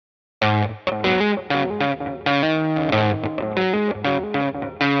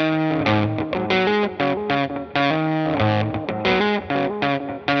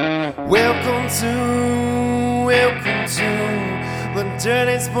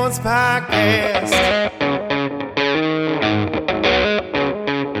Sports Podcast.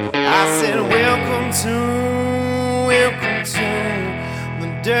 I said, welcome to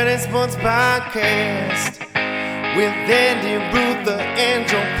the Dirty Sports Podcast with Andy Ruther and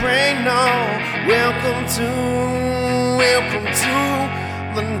Joe Prano. Welcome to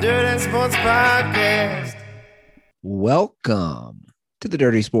the Dirty Sports Podcast. Welcome to the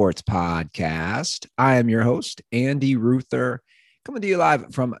Dirty Sports Podcast. I am your host, Andy Ruther, coming to you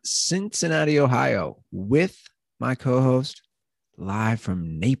live from Cincinnati, Ohio, with my co-host, live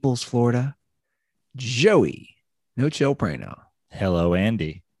from Naples, Florida, Joey No Chill Prano. Hello,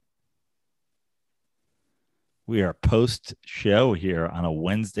 Andy. We are post-show here on a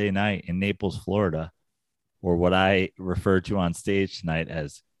Wednesday night in Naples, Florida, or what I refer to on stage tonight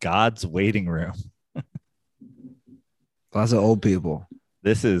as God's waiting room. Lots of old people.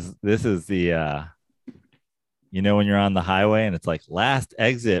 This is the when you're on the highway and it's like last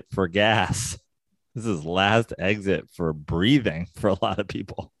exit for gas. This is last exit for breathing for a lot of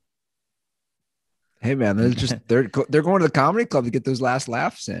people. Hey man, they're going to the comedy club to get those last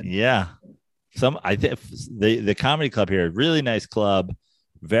laughs in. Yeah. I think the comedy club here, really nice club,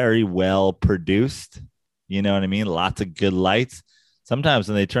 very well produced. You know what I mean? Lots of good lights. Sometimes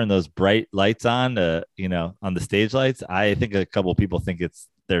when they turn those bright lights on, on the stage lights, I think a couple of people think it's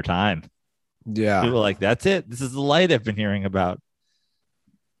their time. Yeah. People are like, that's it. This is the light I've been hearing about.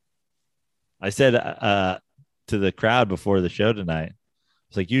 I said to the crowd before the show tonight,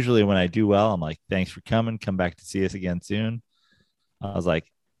 it's like, usually when I do well, I'm like, thanks for coming. Come back to see us again soon. I was like,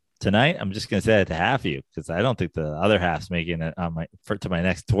 tonight, I'm just going to say it to half of you because I don't think the other half's making it to my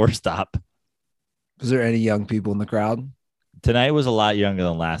next tour stop. Was there any young people in the crowd? Tonight was a lot younger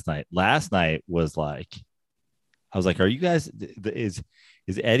than last night. Last night was like, I was like, are you guys,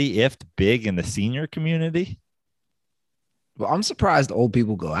 is Eddie Ift big in the senior community? Well, I'm surprised old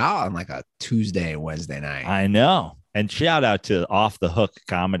people go out on like a Tuesday and Wednesday night. I know. And shout out to Off the Hook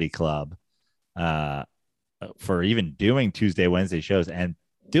Comedy Club for even doing Tuesday, Wednesday shows and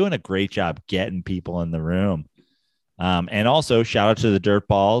doing a great job getting people in the room. And also shout out to the Dirt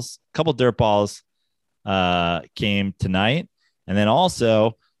Balls. A couple Dirt Balls came tonight. And then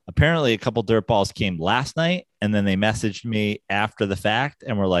also apparently a couple Dirt Balls came last night. And then they messaged me after the fact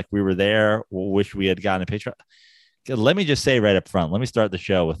and were like, we were there. Wish we had gotten a picture. Let me just say right up front, let me start the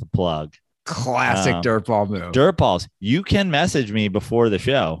show with a plug. Classic Dirt Ball move. Dirt Balls, you can message me before the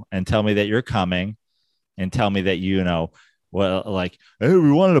show and tell me that you're coming and tell me that, like, hey,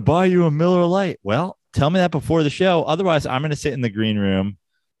 we wanted to buy you a Miller Lite. Well, tell me that before the show. Otherwise, I'm going to sit in the green room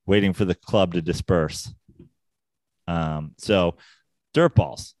waiting for the club to disperse. So Dirt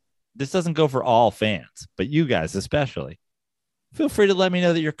Balls, this doesn't go for all fans, but you guys especially. Feel free to let me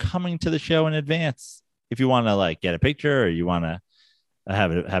know that you're coming to the show in advance. If you want to like get a picture or you want to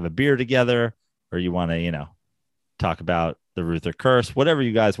have a beer together or you want to, talk about the Ruther curse, whatever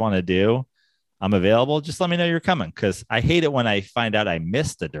you guys want to do, I'm available. Just let me know you're coming because I hate it when I find out I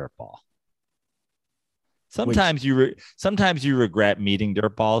missed a Dirt Ball. Sometimes you regret meeting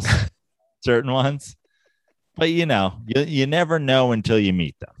Dirt Balls, certain ones, but you never know until you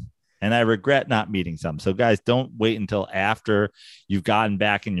meet them. And I regret not meeting some. So guys, don't wait until after you've gotten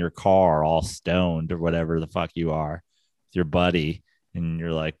back in your car all stoned or whatever the fuck you are with your buddy. And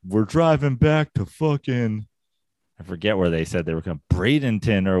you're like, we're driving back to fucking, I forget where they said they were going,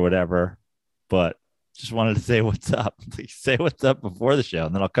 Bradenton or whatever. But just wanted to say what's up. Say what's up before the show,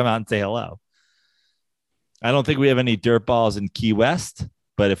 and then I'll come out and say hello. I don't think we have any Dirt Balls in Key West,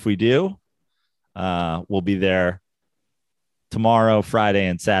 but if we do, we'll be there tomorrow, Friday,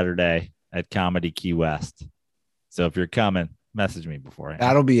 and Saturday at Comedy Key West. So if you're coming, message me beforehand.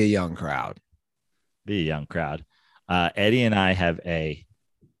 That'll be a young crowd. Be a young crowd. Eddie and I have a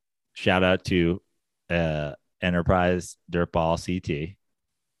shout out to Enterprise Dirt Ball CT,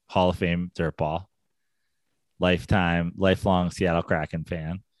 Hall of Fame Dirt Ball, lifelong Seattle Kraken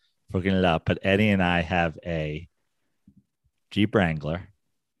fan. Looking it up, but Eddie and I have a Jeep Wrangler.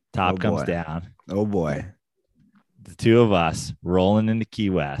 Top comes down. Oh boy. The two of us rolling into Key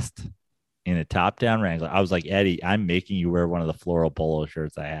West in a top-down Wrangler. I was like, Eddie, I'm making you wear one of the floral polo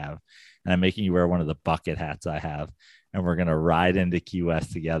shirts I have, and I'm making you wear one of the bucket hats I have, and we're going to ride into Key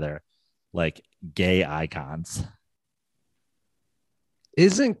West together like gay icons.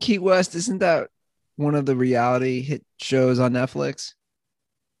 Isn't that one of the reality hit shows on Netflix?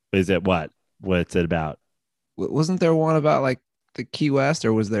 Is it what? What's it about? Wasn't there one about like the Key West,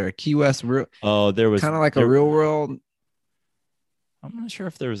 or was there a Key West real? Oh, there was kind of like a Real World. I'm not sure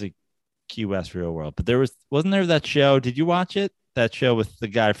if there was a Key West Real World, but wasn't there that show? Did you watch it? That show with the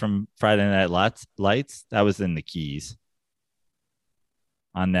guy from Friday Night Lights? That was in the Keys.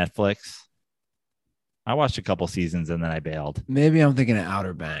 on Netflix. I watched a couple seasons and then I bailed. Maybe I'm thinking of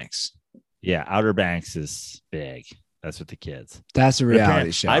Outer Banks. Yeah, Outer Banks is big. That's with the kids. That's a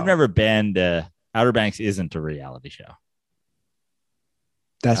reality show. I've never been to Outer Banks. Isn't a reality show.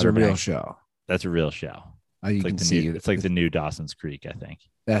 That's Outer a real Banks. show. That's a real show. You It's can like the see. new, it's like the new Dawson's Creek, I think.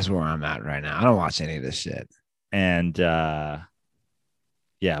 That's where I'm at right now. I don't watch any of this shit. And yeah,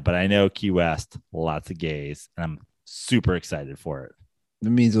 but I know Key West, lots of gays, and I'm super excited for it. It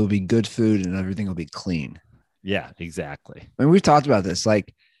means it'll be good food and everything will be clean. Yeah, exactly. I mean, we've talked about this.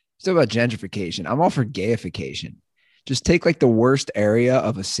 Like, talk about gentrification. I'm all for gayification. Just take like the worst area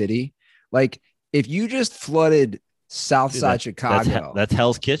of a city. Like, if you just flooded Southside Chicago, That's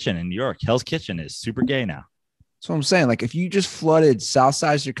Hell's Kitchen in New York. Hell's Kitchen is super gay now. that's what I'm saying. Like, if you just flooded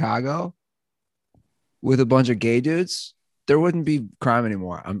Southside Chicago with a bunch of gay dudes, there wouldn't be crime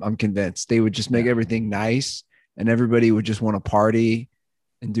anymore. I'm convinced they would just make everything nice, and everybody would just want to party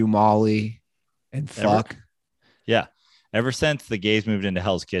and do Molly and fuck. Ever since the gays moved into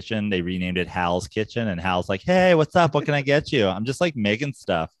Hell's Kitchen, they renamed it Hal's Kitchen, and Hal's like, "Hey, what's up? What can I get you?" I'm just like making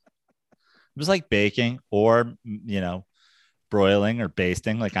stuff. I'm just like baking or broiling or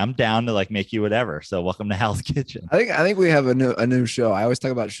basting. Like, I'm down to like make you whatever. So welcome to Hal's Kitchen. I think we have a new show. I always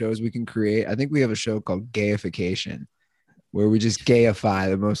talk about shows we can create. I think we have a show called Gayification, where we just gayify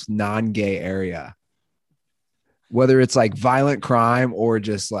the most non-gay area, whether it's like violent crime or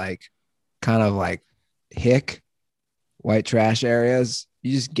just like kind of like hick white trash areas.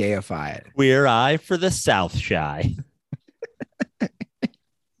 You just gayify it. Queer eye for the South Shy.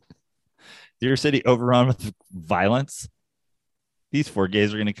 Your city overrun with violence. These 4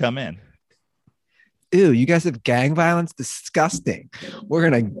 gays are going to come in. Ew, you guys have gang violence? Disgusting. We're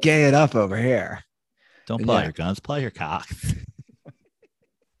going to gay it up over here. Don't pull out your guns, pull out your cocks.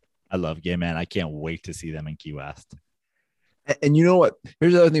 I love gay men. I can't wait to see them in Key West. And you know what?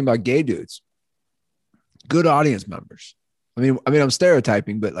 Here's the other thing about gay dudes. Good audience members. I mean, I'm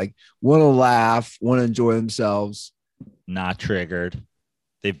stereotyping, but like want to laugh, want to enjoy themselves. Not triggered.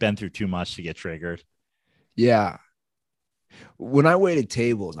 They've been through too much to get triggered. Yeah. When I waited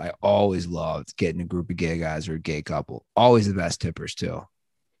tables, I always loved getting a group of gay guys or a gay couple. Always the best tippers too.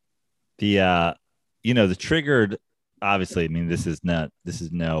 The the triggered, obviously, I mean, this is no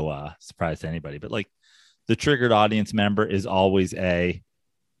surprise to anybody, but like the triggered audience member is always a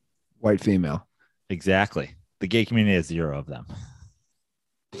white female. Exactly. The gay community has 0 of them.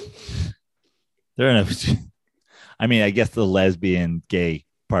 There are no, I mean, I guess the lesbian gay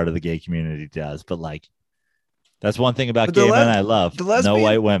part of the gay community does, but like, that's one thing about gay men I love. No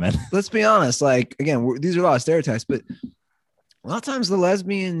white women. Let's be honest. Like, again, these are a lot of stereotypes, but a lot of times the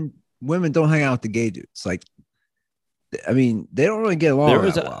lesbian women don't hang out with the gay dudes. Like, I mean, they don't really get along.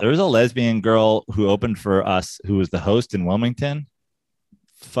 There was a lesbian girl who opened for us, who was the host in Wilmington.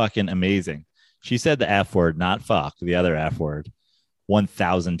 Fucking amazing. She said the F word, not fuck, the other F word,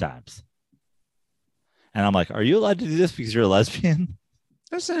 1,000 times. And I'm like, are you allowed to do this because you're a lesbian?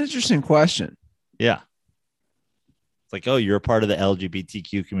 That's an interesting question. Yeah. It's like, oh, you're a part of the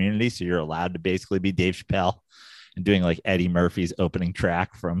LGBTQ community, so you're allowed to basically be Dave Chappelle and doing like Eddie Murphy's opening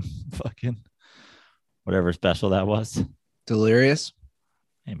track from fucking whatever special that was. Delirious?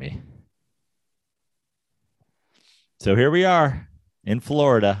 Maybe. So here we are in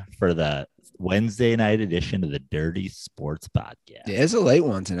Florida for the Wednesday night edition of the Dirty Sports Podcast. Yeah, it's a late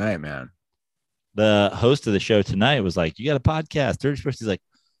one tonight, man. The host of the show tonight was like, you got a podcast, Dirty Sports. He's like,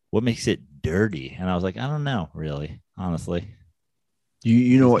 what makes it dirty? And I was like, I don't know, really, honestly.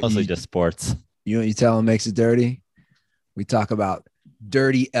 You know what? Mostly just sports. You know what you tell them makes it dirty? We talk about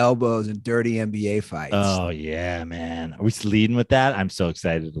dirty elbows and dirty NBA fights. Oh, yeah, man. Are we leading with that? I'm so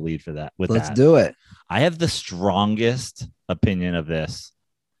excited to lead for that. Let's do it. I have the strongest opinion of this,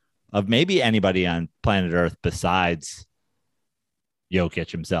 of maybe anybody on planet Earth besides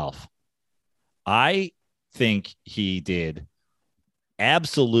Jokic himself. I think he did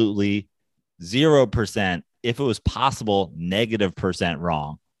absolutely 0%, if it was possible, -%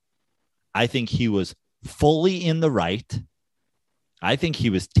 wrong. I think he was fully in the right. I think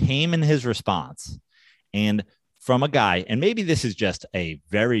he was tame in his response. And from a guy, and maybe this is just a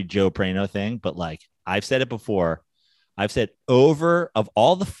very Joe Prano thing, but like I've said it before, I've said over of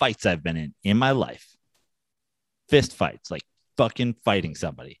all the fights I've been in my life, fist fights, like fucking fighting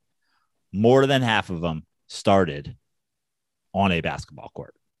somebody, more than half of them started on a basketball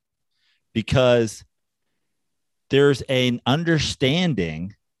court, because there's an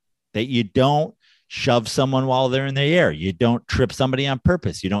understanding that you don't shove someone while they're in the air. You don't trip somebody on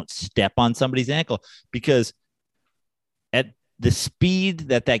purpose. You don't step on somebody's ankle, because at the speed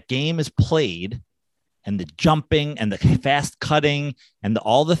that game is played, and the jumping and the fast cutting and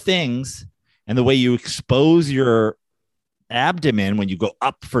all the things and the way you expose your abdomen when you go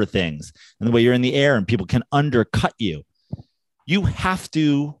up for things and the way you're in the air and people can undercut you. You have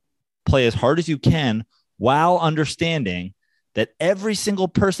to play as hard as you can while understanding that every single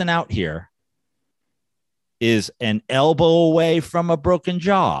person out here is an elbow away from a broken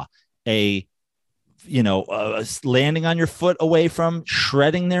jaw, landing on your foot away from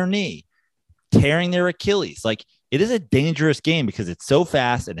shredding their knee, tearing their Achilles. Like, it is a dangerous game because it's so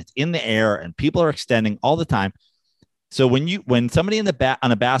fast and it's in the air and people are extending all the time. So when somebody on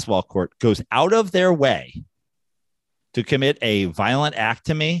a basketball court goes out of their way to commit a violent act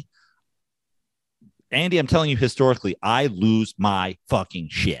to me, Andy, I'm telling you, historically, I lose my fucking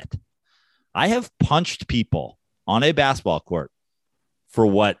shit. I have punched people on a basketball court for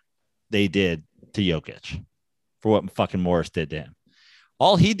what they did to Jokic, for what fucking Morris did to him.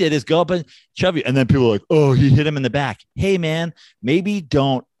 All he did is go up and shove you. And then people are like, oh, he hit him in the back. Hey, man, maybe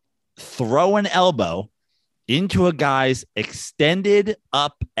don't throw an elbow into a guy's extended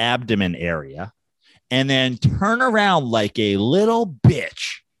up abdomen area and then turn around like a little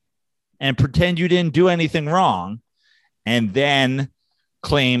bitch and pretend you didn't do anything wrong and then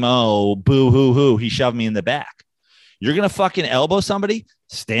claim, oh, boo hoo hoo, he shoved me in the back. You're going to fucking elbow somebody,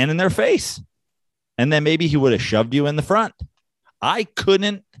 stand in their face. And then maybe he would have shoved you in the front. I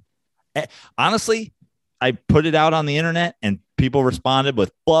couldn't. Honestly, I put it out on the internet and people responded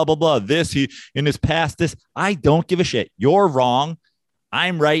with blah, blah, blah. This, he in his past, this. I don't give a shit. You're wrong.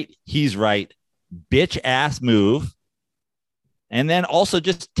 I'm right. He's right. Bitch ass move. And then also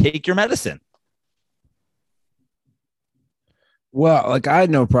just take your medicine. Well, like, I had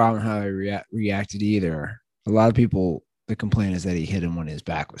no problem how he reacted either. A lot of people, the complaint is that he hit him when his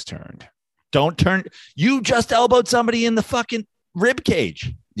back was turned. Don't turn. You just elbowed somebody in the fucking rib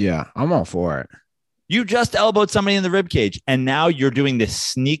cage. Yeah, I'm all for it. You just elbowed somebody in the rib cage, and now you're doing this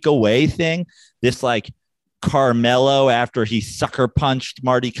sneak away thing, this like Carmelo after he sucker punched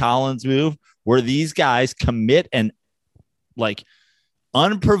Marty Collins move, where these guys commit an like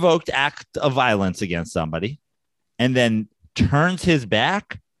unprovoked act of violence against somebody and then turns his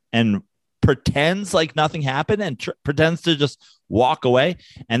back and pretends like nothing happened and pretends to just walk away.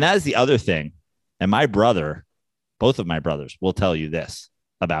 And that is the other thing. And my brother, both of my brothers will tell you this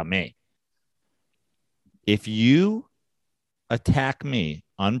about me. If you attack me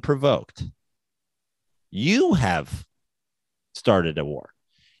unprovoked, you have started a war.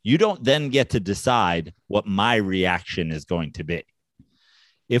 You don't then get to decide what my reaction is going to be.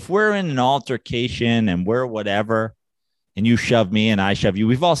 If we're in an altercation and we're whatever, and you shove me and I shove you,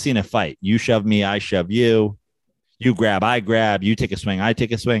 we've all seen a fight. You shove me, I shove you. You grab, I grab. You take a swing, I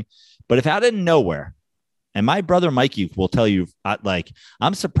take a swing. But if out of nowhere, and my brother Mikey will tell you,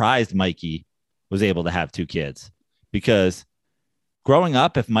 I'm surprised Mikey was able to have 2 kids, because growing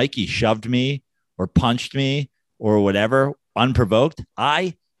up, if Mikey shoved me or punched me or whatever unprovoked,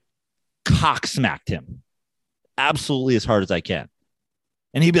 I cock smacked him absolutely as hard as I can.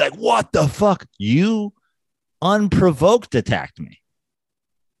 And he'd be like, what the fuck? You unprovoked attacked me.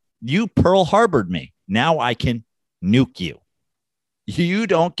 You Pearl Harbored me. Now I can nuke you. You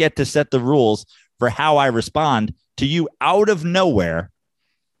don't get to set the rules for how I respond to you out of nowhere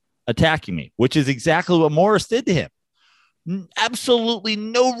attacking me, which is exactly what Morris did to him. Absolutely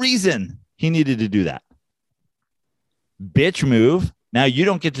no reason he needed to do that. Bitch move. Now you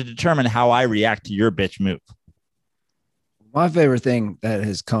don't get to determine how I react to your bitch move. My favorite thing that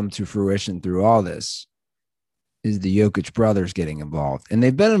has come to fruition through all this is the Jokic brothers getting involved. And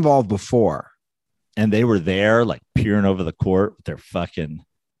they've been involved before. And they were there, like, peering over the court with their fucking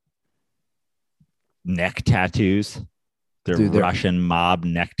neck tattoos, their Russian mob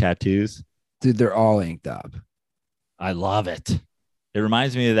neck tattoos. Dude, they're all inked up. I love it. It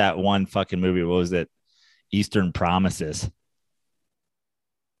reminds me of that one fucking movie. What was it? Eastern Promises.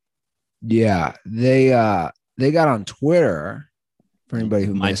 Yeah, they got on Twitter, for anybody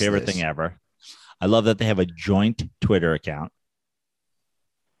who my missed favorite this. thing ever. I love that they have a joint Twitter account.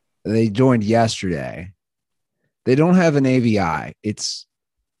 They joined yesterday. They don't have an AVI. It's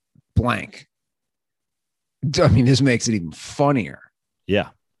blank. I mean, this makes it even funnier. Yeah.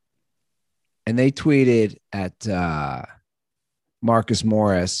 And they tweeted at Marcus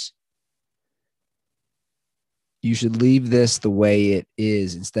Morris, "You should leave this the way it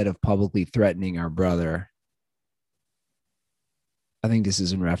is instead of publicly threatening our brother." I think this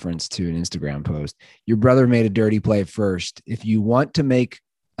is in reference to an Instagram post. "Your brother made a dirty play first. If you want to make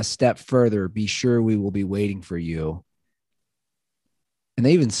a step further, be sure we will be waiting for you." And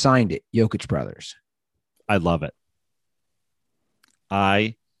they even signed it, Jokic Brothers. I love it.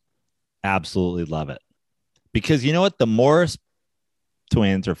 I absolutely love it. Because you know what? The Morris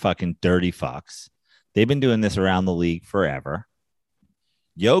twins are fucking dirty fucks. They've been doing this around the league forever.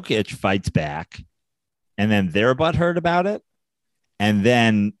 Jokic fights back, and then they're butthurt about it. And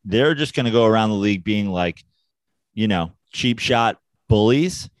then they're just going to go around the league being like, cheap shot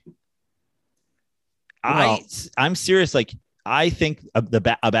bullies. I'm serious. Like, I think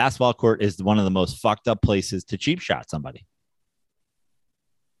a basketball court is one of the most fucked up places to cheap shot somebody.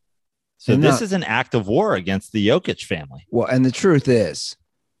 So this is an act of war against the Jokic family. Well, and the truth is,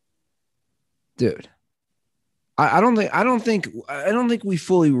 dude, I don't think we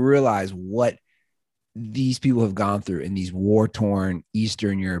fully realize what these people have gone through in these war-torn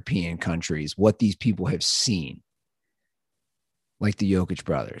Eastern European countries, what these people have seen, like the Jokic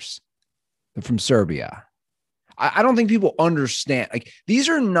brothers. They're from Serbia. I don't think people understand. Like, these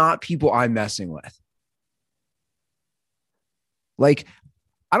are not people I'm messing with. Like,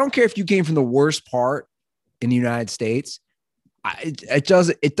 I don't care if you came from the worst part in the United States. It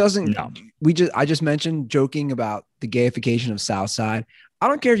doesn't. No. I just mentioned joking about the gayification of South Side. I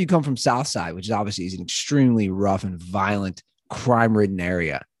don't care if you come from South Side, which obviously is an extremely rough and violent, crime-ridden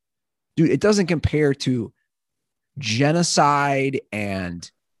area. Dude, it doesn't compare to genocide and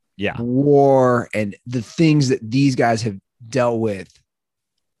war and the things that these guys have dealt with.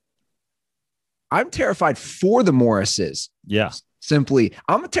 I'm terrified for the Morrises. Yeah. Simply,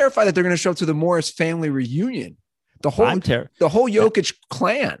 I'm terrified that they're going to show up to the Morris family reunion. The whole Jokic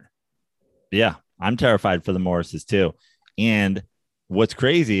clan. Yeah, I'm terrified for the Morrises too. And what's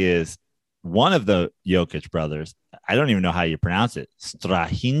crazy is one of the Jokic brothers, I don't even know how you pronounce it,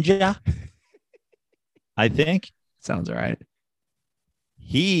 Strahinja, I think. Sounds all right.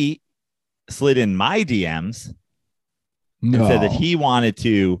 He slid in my DMs and said that he wanted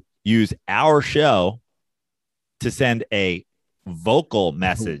to use our show to send a vocal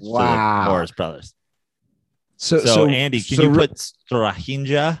message to the Morris brothers. So Andy, can you put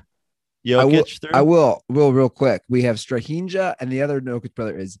Strahinja Jokic through? I will real quick. We have Strahinja and the other Jokic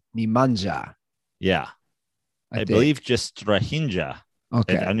brother is Nemanja. Yeah. I believe just Strahinja.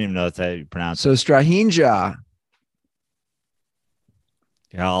 Okay. I don't even know that's how you pronounce it. So Strahinja.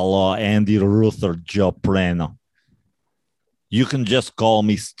 Hello, Andy Ruther Jopreno. You can just call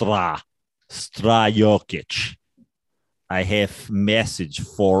me Stra Jokic. I have message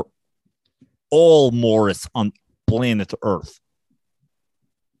for all Morris on planet Earth.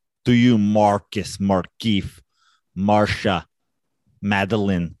 To you, Marcus, Markieff, Marsha,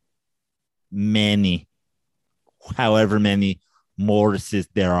 Madeline, however many Morrises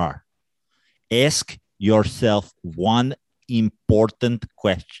there are. Ask yourself one important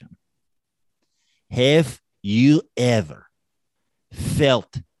question. Have you ever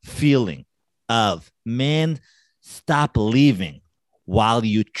felt feeling of, man, stop living while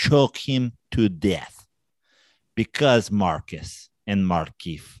you choke him to death? Because Marcus and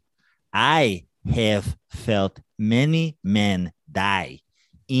Markieff, I have felt many men die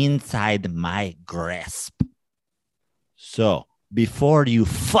inside my grasp. So before you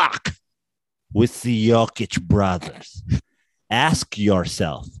fuck with the Jokic brothers, ask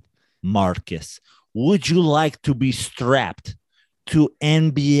yourself, Marcus, would you like to be strapped to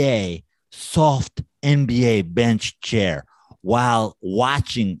soft NBA bench chair while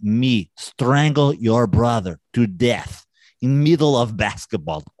watching me strangle your brother to death in middle of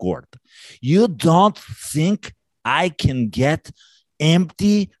basketball court? You don't think I can get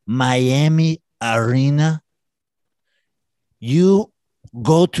empty Miami arena? You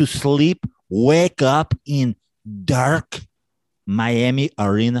go to sleep, wake up in dark Miami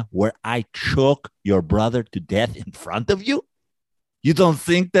arena where I choke your brother to death in front of you? You don't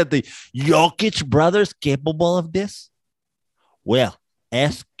think that the Jokic brothers capable of this? Well,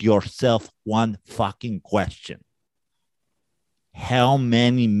 ask yourself one fucking question. How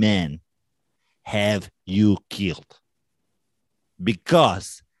many men have you killed?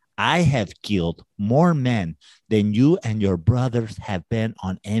 Because I have killed more men than you and your brothers have been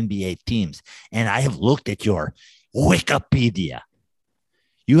on NBA teams. And I have looked at your Wikipedia.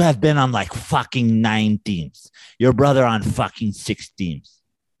 You have been on like fucking 9 teams. Your brother on fucking 6 teams.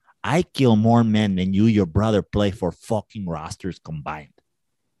 I kill more men than you, your brother, play for fucking rosters combined.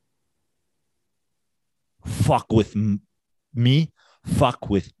 Fuck with me. Fuck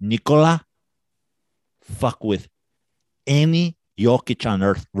with Nikola. Fuck with any Jokic on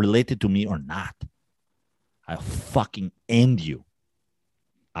earth related to me or not. I'll fucking end you.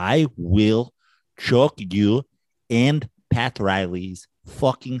 I will choke you and Pat Riley's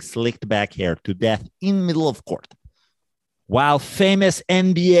fucking slicked back hair to death in middle of court while famous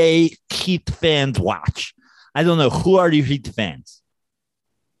NBA Heat fans watch. I don't know, who are you Heat fans?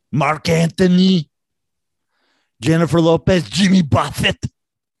 Mark Anthony, Jennifer Lopez, Jimmy Buffett,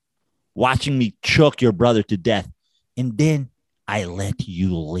 watching me choke your brother to death. And then I let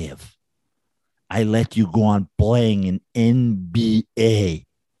you live. I let you go on playing in NBA.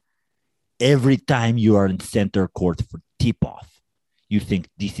 Every time you are in center court for tip-off, you think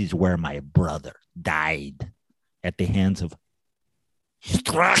this is where my brother died at the hands of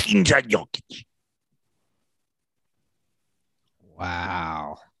Strahinja Jokic.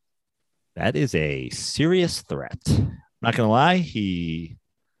 Wow. That is a serious threat. I'm not going to lie. He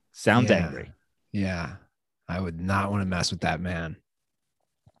sounds angry. Yeah. I would not want to mess with that man.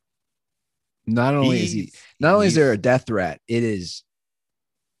 Not only is there a death threat, it is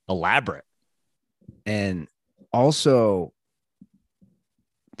elaborate. And also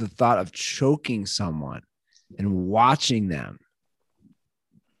the thought of choking someone and watching them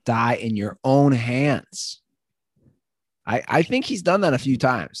die in your own hands. I think he's done that a few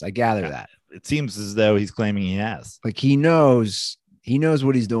times. I gather that. It seems as though he's claiming he has. Like he knows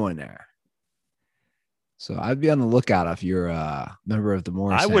what he's doing there. So I'd be on the lookout if you're a member of the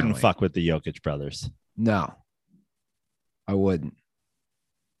Morris family. Wouldn't fuck with the Jokic brothers. No, I wouldn't.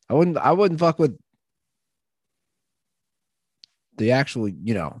 I wouldn't fuck with the actual, the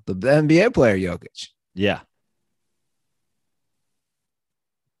NBA player Jokic. Yeah.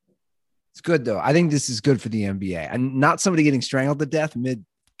 It's good though. I think this is good for the NBA. And not somebody getting strangled to death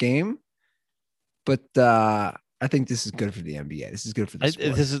mid-game, but I think this is good for the NBA. This is good for the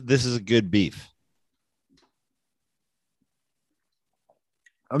sport. This is a good beef.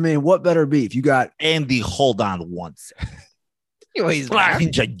 I mean, what better beef? You got Andy. Hold on one second. He's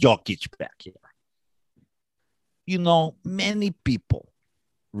Jokic back here. Many people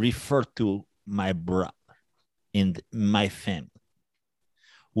refer to my brother and my family.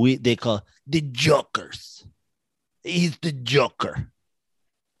 They call the Jokers. He's the Joker.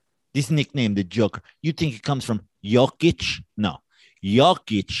 This nickname, the Joker. You think it comes from Jokic? No.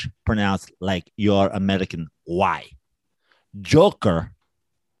 Jokic pronounced like your American Y. Joker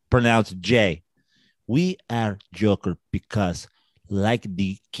pronounced J. We are Joker because, like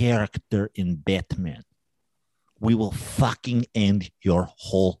the character in Batman, we will fucking end your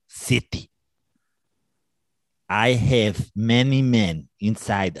whole city. I have many men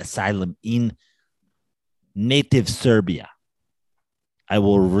inside asylum in native Serbia. I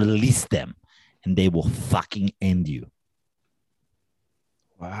will release them and they will fucking end you.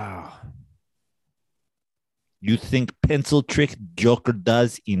 Wow. You think pencil trick Joker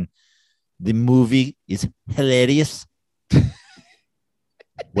does in the movie is hilarious?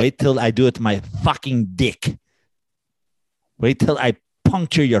 Wait till I do it to my fucking dick. Wait till I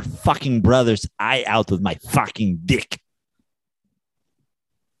puncture your fucking brother's eye out with my fucking dick.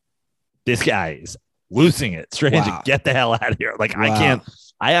 This guy is losing it. Strange. Wow. Get the hell out of here. Like, wow.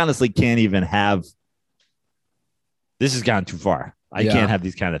 I honestly can't even have. This has gone too far. I can't have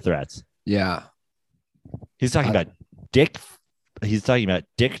these kind of threats. Yeah. He's talking about dick. He's talking about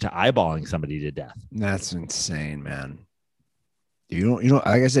dick to eyeballing somebody to death. That's insane, man. You don't,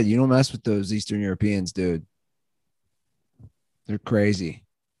 like I said, you don't mess with those Eastern Europeans, dude. They're crazy.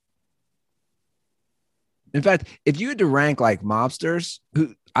 In fact, if you had to rank like mobsters,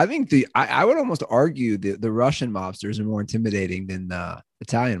 who I think I would almost argue the Russian mobsters are more intimidating than the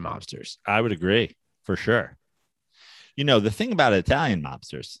Italian mobsters. I would agree for sure. The thing about Italian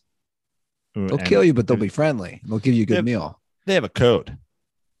mobsters, they'll kill you, but they'll be friendly. They'll give you a good meal. They have a code.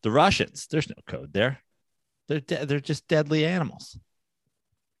 The Russians, there's no code there. They're just deadly animals.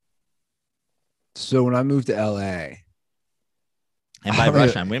 So when I moved to LA, and by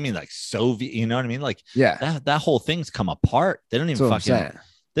Russian, I mean like Soviet. You know what I mean? Like, yeah, that whole thing's come apart. They don't even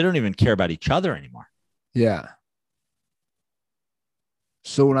They don't even care about each other anymore. Yeah.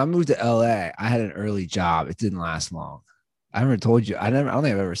 So when I moved to LA, I had an early job. It didn't last long. I never told you. I don't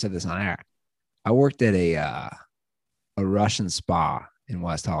think I've ever said this on air. I worked at a Russian spa in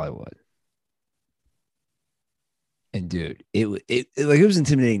West Hollywood. And dude, it was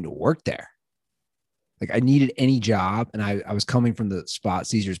intimidating to work there. Like I needed any job, and I was coming from the spot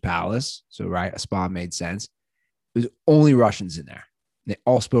Caesar's Palace, so right, a spa made sense. It was only Russians in there. They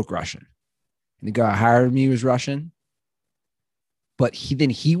all spoke Russian, and the guy who hired me was Russian. But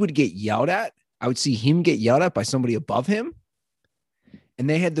he would get yelled at. I would see him get yelled at by somebody above him, and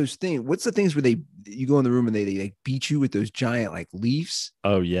they had those things. What's the things where you go in the room and they like beat you with those giant like leaves?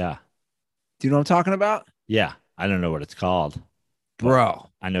 Oh yeah, do you know what I'm talking about? Yeah, I don't know what it's called, bro.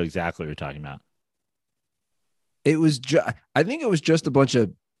 I know exactly what you're talking about. It was I think it was just a bunch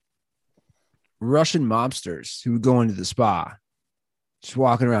of Russian mobsters who would go into the spa, just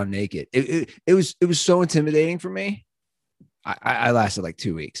walking around naked. It was so intimidating for me. I lasted like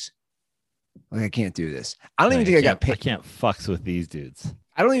 2 weeks. Like, I can't do this. I don't even think I got paid. I can't fucks with these dudes.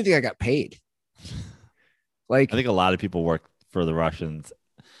 I don't even think I got paid. Like, I think a lot of people work for the Russians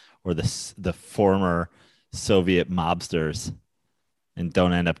or the former Soviet mobsters and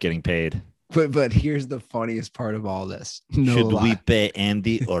don't end up getting paid. but here's the funniest part of all this. No Should lie. we pay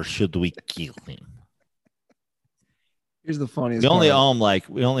Andy or should we kill him? Here's the funniest. We only part. owe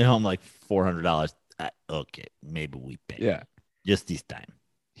him like $400. Okay, maybe we pay. Yeah. Just this time.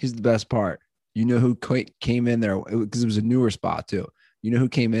 Here's the best part. You know who came in there because it was a newer spot too. You know who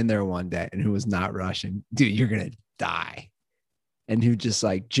came in there one day and who was not Russian? Dude, you're gonna die. And who just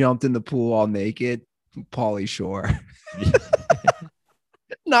like jumped in the pool all naked? Pauly Shore.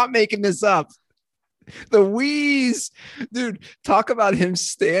 Not making this up. The wheeze, dude. Talk about him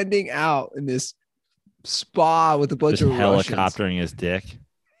standing out in this spa with a bunch Just of Russians. helicoptering his dick.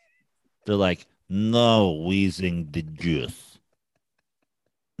 They're like, no wheezing the juice.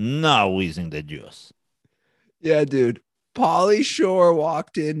 No wheezing the juice. Yeah, dude. Pauly Shore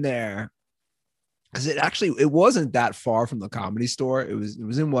walked in there because it wasn't that far from the Comedy Store. It was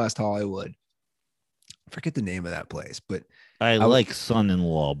in West Hollywood. I forget the name of that place, but I like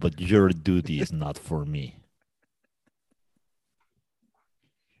son-in-law, but your duty is not for me.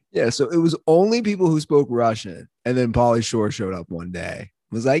 yeah, so it was only people who spoke Russian, and then Pauly Shore showed up one day.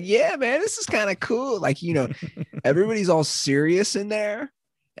 Was like, yeah, man, this is kind of cool. Like, you know, everybody's all serious in there,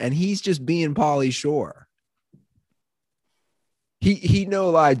 and he's just being Pauly Shore. He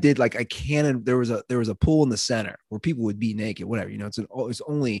no lie did like a cannon. There was a pool in the center where people would be naked, whatever. You know, it's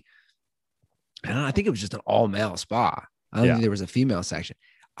only. I think it was just an all male spa. I don't think there was a female section.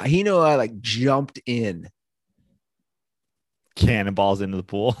 He I like jumped in. Cannonballs into the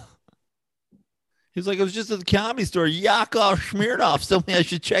pool. He's like, it was just at the Comedy Store. Yakov Smirnoff told me I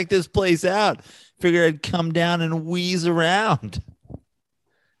should check this place out. Figured I'd come down and wheeze around.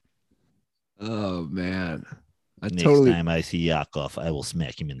 Oh man. Next time I see Yakov, I will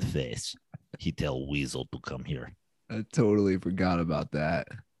smack him in the face. He tell Weasel to come here. I totally forgot about that.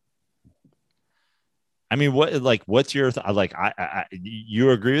 I mean, what's your you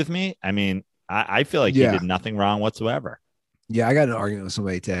agree with me? I mean, I feel like he did nothing wrong whatsoever. Yeah, I got an argument with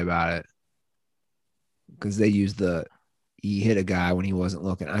somebody today about it because they used he hit a guy when he wasn't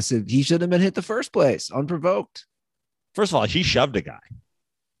looking. I said he should have been hit the first place, unprovoked. First of all, he shoved a guy.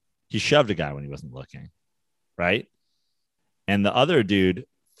 He shoved a guy when he wasn't looking, right? And the other dude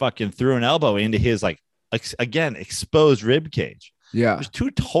fucking threw an elbow into his again exposed rib cage. Yeah, there's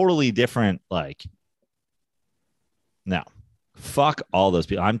two totally different No, fuck all those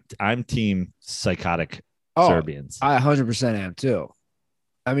people. I'm team psychotic Serbians. I 100% am too.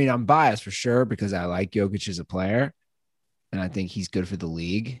 I mean, I'm biased for sure because I like Jokic as a player, and I think he's good for the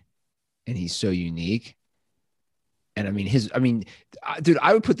league, and he's so unique. And I mean, dude,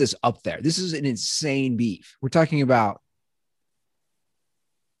 I would put this up there. This is an insane beef. We're talking about.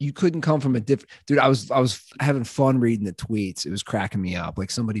 You couldn't come from a different dude. I was having fun reading the tweets. It was cracking me up.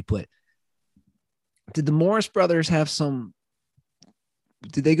 Like somebody put. Did the Morris brothers have some?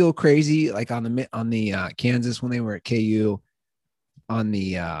 Did they go crazy like on the Kansas when they were at KU on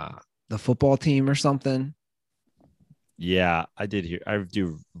the football team or something? Yeah, I did hear. I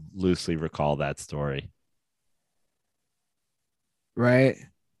do loosely recall that story. Right.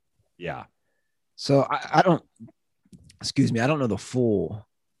 Yeah. So I don't. Excuse me. I don't know the full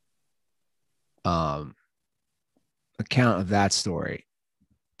account of that story.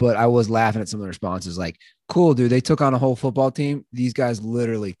 But I was laughing at some of the responses like, cool, dude, they took on a whole football team. These guys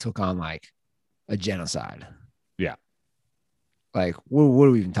literally took on like a genocide. Yeah. Like, what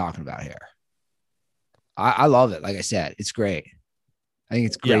are we even talking about here? I love it. Like I said, it's great. I think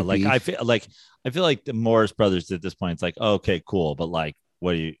it's great. Yeah, like beef. I feel like the Morris brothers at this point, it's like, oh, okay, cool. But like,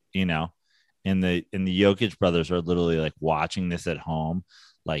 what do you know? And the Jokic brothers are literally like watching this at home,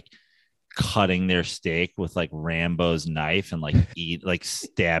 like cutting their steak with like Rambo's knife and like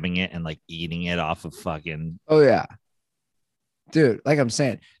stabbing it and like eating it off of fucking. Oh yeah, dude. Like I'm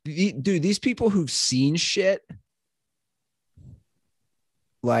saying, dude, these people who've seen shit,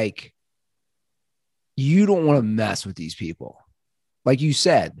 like you don't want to mess with these people. Like you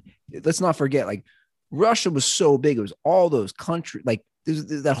said, let's not forget, like Russia was so big. It was all those countries, like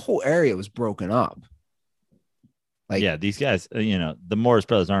that whole area was broken up. Like, yeah, these guys, the Morris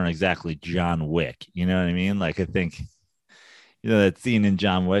brothers aren't exactly John Wick. You know what I mean? Like, I think, that scene in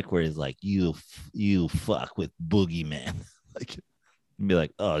John Wick where he's like, you fuck with Boogeyman. Like, and be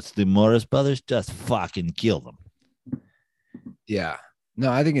like, oh, it's the Morris brothers. Just fucking kill them. Yeah.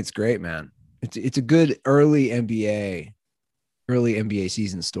 No, I think it's great, man. It's a good early NBA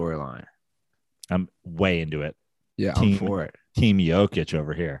season storyline. I'm way into it. Yeah, I'm for it. Team Jokic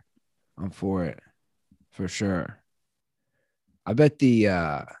over here. I'm for it for sure. I bet the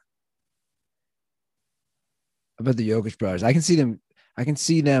Jokic brothers. I can see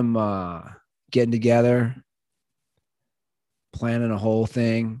them. Getting together, planning a whole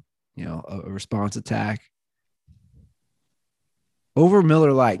thing. A response attack over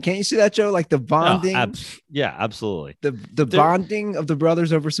Miller Lite. Can't you see that, Joe? Like the bonding. No, yeah, absolutely. The bonding of the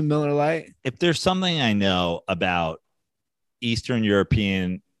brothers over some Miller Lite. If there's something I know about Eastern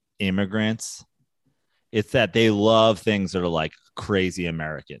European immigrants, it's that they love things that are like crazy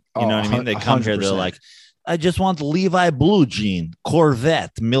American. You know what I mean? They come 100%. Here, they're like, I just want Levi Blue Jean,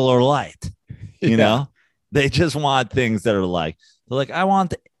 Corvette, Miller Lite. You know, they just want things that are like, they're like, I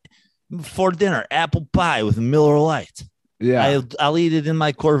want for dinner apple pie with Miller Lite. Yeah, I'll eat it in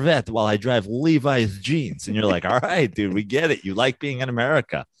my Corvette while I drive Levi's jeans. And you're like, all right, dude, we get it. You like being in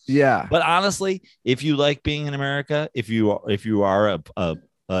America. Yeah. But honestly, if you like being in America, if you are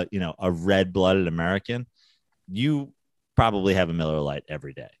a red-blooded American, you probably have a Miller Lite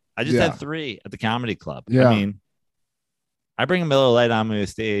every day. I just had 3 at the comedy club. Yeah. I mean, I bring a Miller Lite on my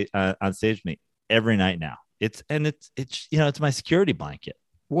stage on stage with me every night now. It's my security blanket.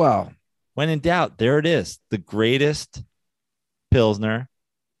 Wow. When in doubt, there it is. The greatest Pilsner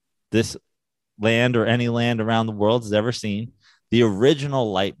this land or any land around the world has ever seen. The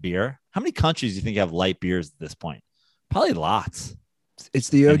original light beer. How many countries do you think have light beers at this point? Probably lots. It's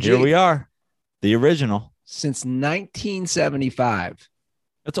the OG. And here we are. The original. Since 1975.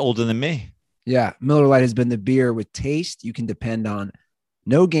 That's older than me. Yeah. Miller Lite has been the beer with taste you can depend on.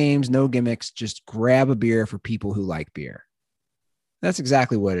 No games, no gimmicks. Just grab a beer for people who like beer. That's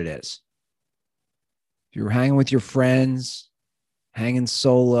exactly what it is. If you're hanging with your friends, hanging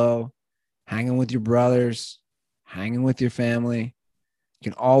solo, hanging with your brothers, hanging with your family,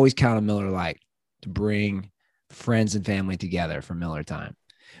 you can always count on Miller Lite to bring friends and family together for Miller time.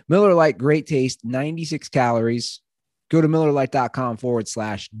 Miller Lite, great taste, 96 calories. Go to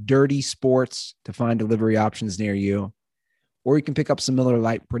MillerLite.com/dirty sports to find delivery options near you. Or you can pick up some Miller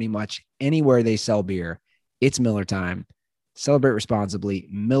Lite pretty much anywhere they sell beer. It's Miller time. Celebrate responsibly.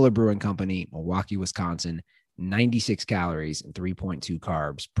 Miller Brewing Company, Milwaukee, Wisconsin. 96 calories and 3.2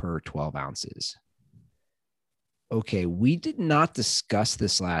 carbs per 12 ounces. Okay, we did not discuss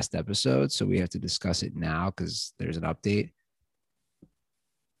this last episode, so we have to discuss it now because there's an update.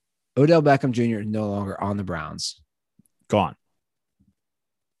 Odell Beckham Jr. is no longer on the Browns. Gone.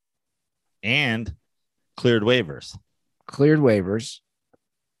 And cleared waivers.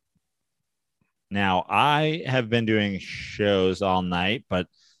 Now, I have been doing shows all night, but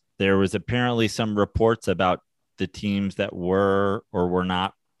there was apparently some reports about the teams that were or were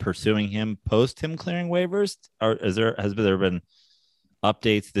not pursuing him post him clearing waivers. Or has there been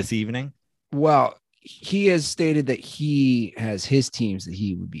updates this evening? Well, he has stated that he has his teams that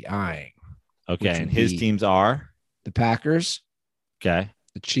he would be eyeing. Okay, and his teams are? The Packers. Okay.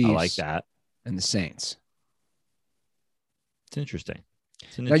 The Chiefs. I like that. And the Saints. It's interesting.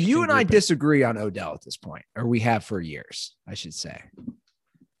 Now, you and I disagree on Odell at this point, or we have for years, I should say.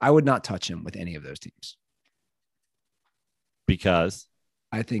 I would not touch him with any of those teams. Because?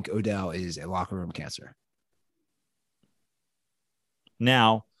 I think Odell is a locker room cancer.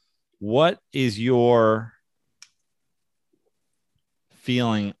 Now, what is your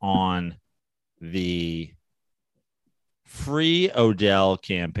feeling on the free Odell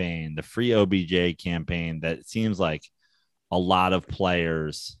campaign, the free OBJ campaign that it seems like a lot of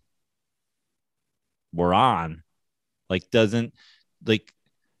players were on? Do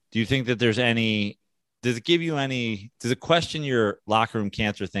you think that there's any, does it question your locker room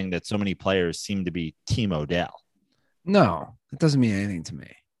cancer thing that so many players seem to be Team Odell? No, it doesn't mean anything to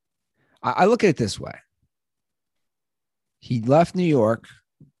me. I look at it this way. He left New York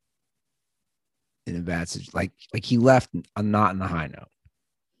in a bad situation. Like he left not in the high note.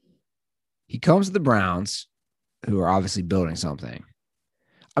 He comes to the Browns, who are obviously building something.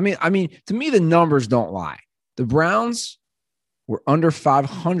 I mean, to me, the numbers don't lie. The Browns were under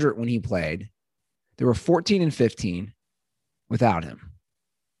 500 when he played. They were 14-15 without him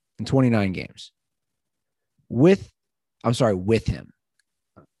in 29 games. With him.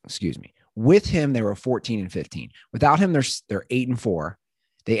 Excuse me. With him, they were 14-15. Without him, they're 8-4.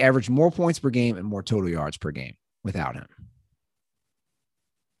 They average more points per game and more total yards per game without him.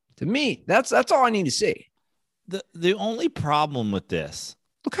 To me, that's all I need to see. The only problem with this,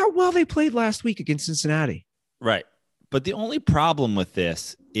 look how well they played last week against Cincinnati. Right. But the only problem with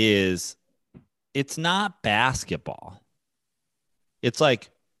this is it's not basketball. It's like,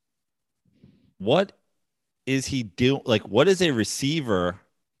 what is he doing? Like, what is a receiver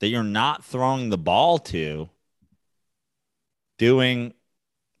that you're not throwing the ball to doing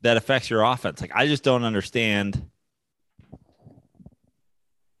that affects your offense. Like, I just don't understand.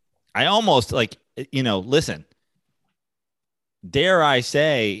 I almost like, listen, dare I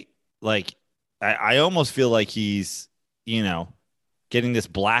say, like, I almost feel like he's, getting this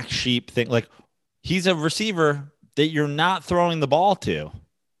black sheep thing. Like, he's a receiver that you're not throwing the ball to.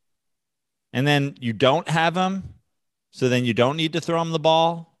 And then you don't have him. So then you don't need to throw him the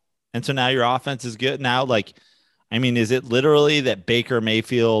ball. And so now your offense is good. Now, like, I mean, is it literally that Baker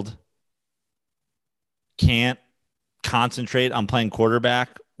Mayfield can't concentrate on playing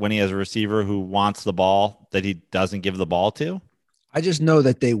quarterback when he has a receiver who wants the ball that he doesn't give the ball to? I just know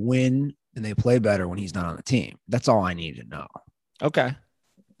that they win and they play better when he's not on the team. That's all I need to know. Okay.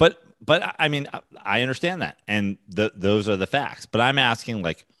 But I mean, I understand that. And those are the facts. But I'm asking,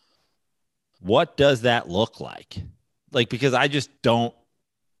 like, what does that look like? Like, because I just don't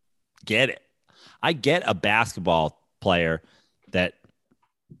get it. I get a basketball player that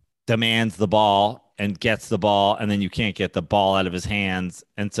demands the ball and gets the ball, and then you can't get the ball out of his hands.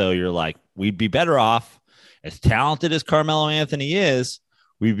 And so you're like, we'd be better off, as talented as Carmelo Anthony is,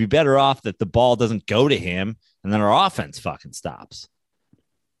 we'd be better off that the ball doesn't go to him and then our offense fucking stops.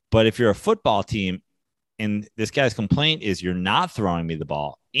 But if you're a football team and this guy's complaint is you're not throwing me the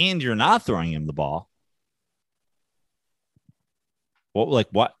ball and you're not throwing him the ball, what,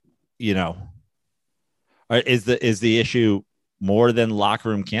 is the issue more than locker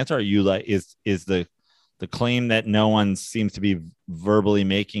room cancer? Are you like, is the claim that no one seems to be verbally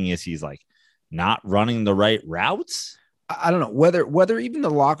making is he's like not running the right routes? I don't know whether even the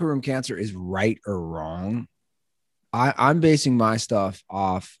locker room cancer is right or wrong. I'm basing my stuff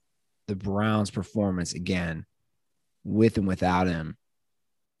off the Browns' performance again, with and without him.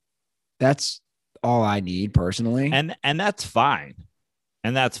 That's all I need personally. And that's fine.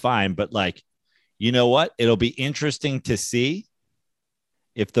 And that's fine. But, like, you know what? It'll be interesting to see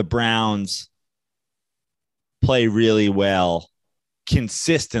if the Browns play really well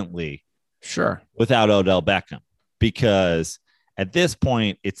consistently. Sure. Without Odell Beckham. Because at this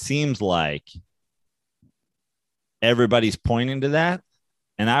point, it seems like everybody's pointing to that.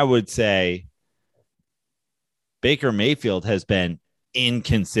 And I would say Baker Mayfield has been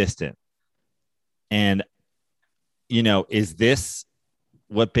inconsistent. And, is this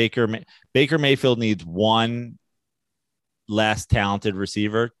what Baker Mayfield needs? One less talented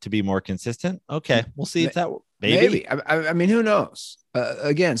receiver to be more consistent? Okay, we'll see if that maybe. I mean, who knows?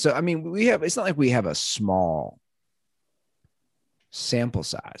 Again, so I mean, it's not like we have a small sample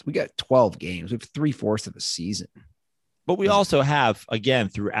size. We got 12 games. We have 3/4 of the season. But we also have, again,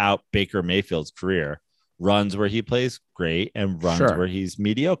 throughout Baker Mayfield's career, runs where he plays great and runs where he's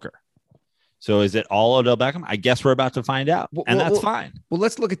mediocre. So is it all Odell Beckham? I guess we're about to find out, and that's fine. Well,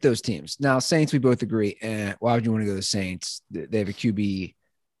 let's look at those teams. Now, Saints, we both agree. Why would you want to go to the Saints? They have a QB.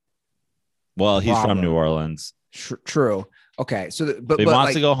 Well, he's from New Orleans. True. Okay. So, but he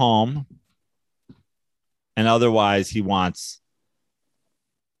wants to go home, and otherwise he wants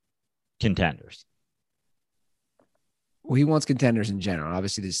contenders. Well, he wants contenders in general.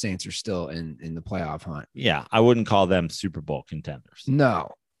 Obviously, the Saints are still in the playoff hunt. Yeah, I wouldn't call them Super Bowl contenders.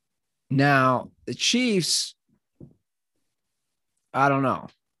 No. Now, the Chiefs, I don't know.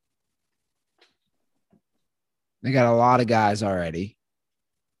 They got a lot of guys already.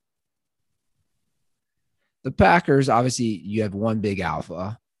 The Packers, obviously, you have one big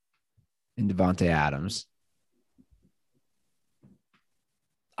alpha in Devontae Adams.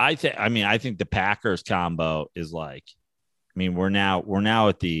 I think the Packers combo is like, we're now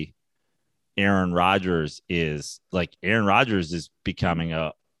at the Aaron Rodgers is becoming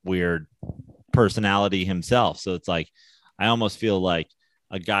a weird personality himself. So it's like, I almost feel like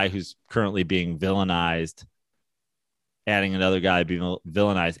a guy who's currently being villainized, adding another guy being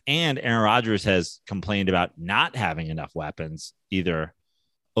villainized. And Aaron Rodgers has complained about not having enough weapons, either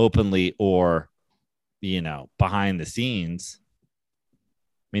openly or, behind the scenes.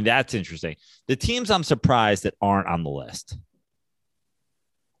 I mean, that's interesting. The teams I'm surprised that aren't on the list.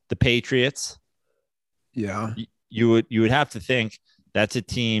 The Patriots. Yeah. You would have to think that's a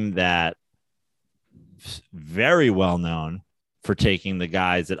team that very well known for taking the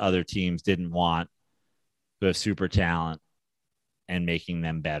guys that other teams didn't want, who have super talent, and making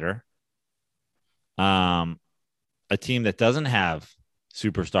them better. A team that doesn't have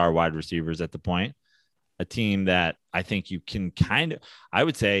superstar wide receivers at the point. A team that I think you can I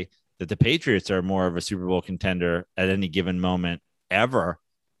would say that the Patriots are more of a Super Bowl contender at any given moment ever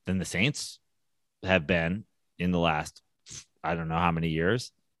than the Saints have been in the last, I don't know how many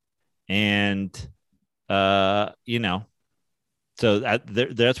years. And, so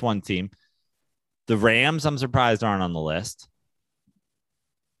that's one team. The Rams, I'm surprised, aren't on the list.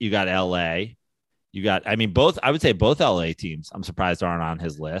 you got LA. You got, I mean, both, I would say both LA teams, I'm surprised aren't on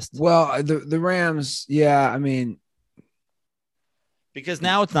his list. Well, the Rams, yeah, I mean, because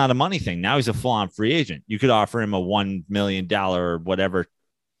now it's not a money thing. Now he's a full on free agent. You could offer him a $1 million or whatever,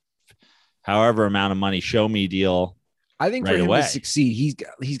 however amount of money show me deal. I think right for him away to succeed,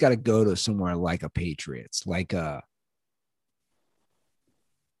 he's got to go to somewhere like a Patriots, like a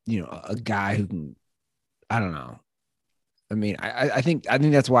guy who can, I don't know. I mean, I think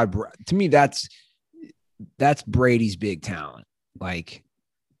that's why, to me, that's Brady's big talent. Like,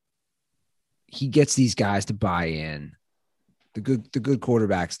 he gets these guys to buy in. The good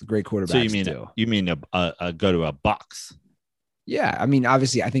quarterbacks, the great quarterbacks. So you mean a go to a Bucks? Yeah, I mean,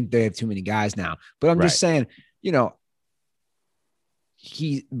 obviously, I think they have too many guys now, but I'm just saying,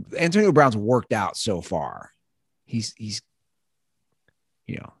 Antonio Brown's worked out so far. He's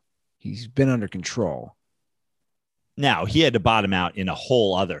been under control. Now he had to bottom out in a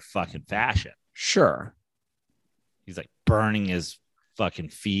whole other fucking fashion. Sure. He's like burning his fucking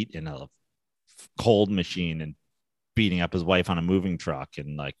feet in a cold machine and beating up his wife on a moving truck.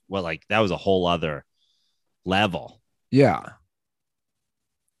 And that was a whole other level. Yeah.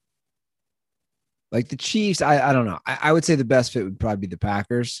 Like the Chiefs, I don't know. I would say the best fit would probably be the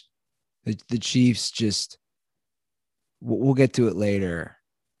Packers. The Chiefs just, we'll get to it later.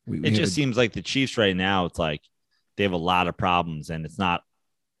 It just seems like the Chiefs right now, it's like they have a lot of problems, and it's not,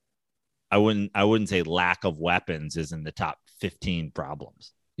 I wouldn't say lack of weapons is in the top 15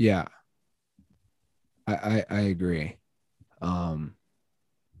 problems. Yeah. I agree.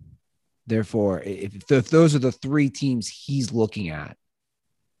 Therefore, if those are the three teams he's looking at,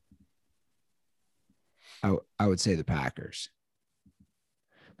 I would say the Packers.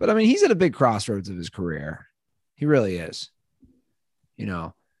 But I mean, he's at a big crossroads of his career. He really is.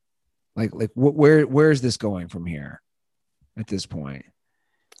 Where is this going from here at this point?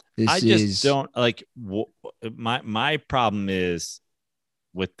 Don't like my problem is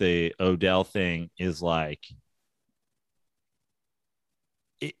with the Odell thing is like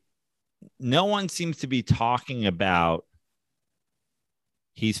no one seems to be talking about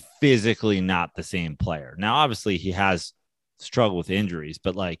he's physically not the same player. Now, obviously, he has struggled with injuries,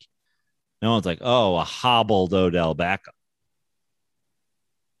 but like no one's like, oh, a hobbled Odell Beckham.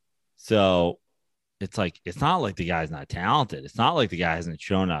 So it's like, it's not like the guy's not talented. It's not like the guy hasn't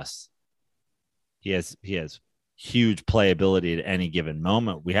shown us he has huge playability at any given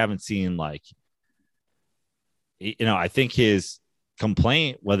moment. We haven't seen I think his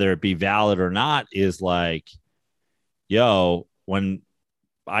complaint, whether it be valid or not, is like, yo, when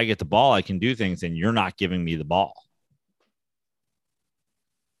I get the ball, I can do things and you're not giving me the ball.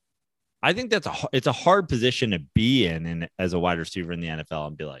 I think it's a hard position to be in as a wide receiver in the NFL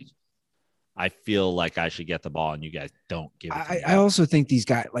and be like, I feel like I should get the ball and you guys don't give it to me. I also think these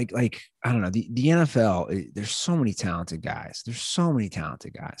guys, like I don't know, the NFL, there's so many talented guys. There's so many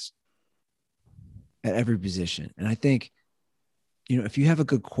talented guys at every position. And I think, if you have a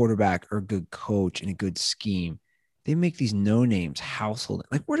good quarterback or a good coach and a good scheme, they make these no names household.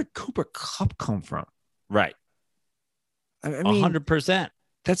 Like, where did Cooper Kupp come from? Right. I mean, 100%.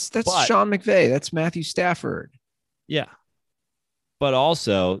 That's Sean McVay. That's Matthew Stafford. Yeah. But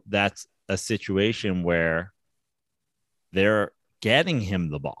also that's a situation where they're getting him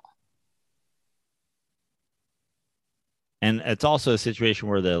the ball. And it's also a situation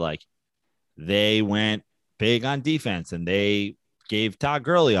where they went big on defense and they gave Todd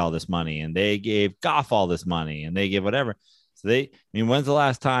Gurley all this money and they gave Goff all this money and they gave whatever. So when's the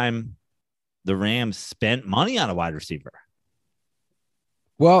last time the Rams spent money on a wide receiver?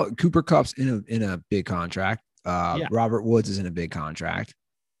 Well, Cooper Kupp's in a big contract. Robert Woods is in a big contract.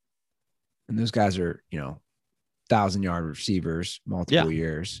 And those guys are, 1,000-yard receivers, multiple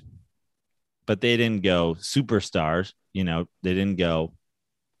years. But they didn't go superstars. They didn't go.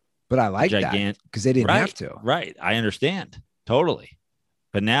 But I like that because they didn't have to. Right. I understand. Totally.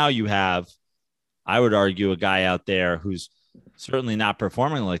 But now you have, I would argue, a guy out there who's certainly not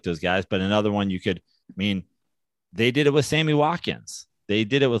performing like those guys, but another one they did it with Sammy Watkins. They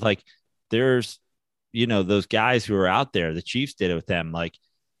did it with there's, those guys who are out there. The Chiefs did it with them. Like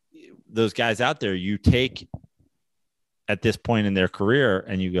those guys out there, you take at this point in their career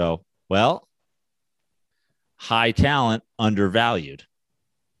and you go, well, high talent, undervalued.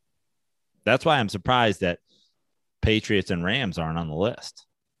 That's why I'm surprised that Patriots and Rams aren't on the list.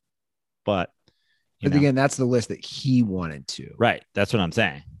 But again, that's the list that he wanted to. Right. That's what I'm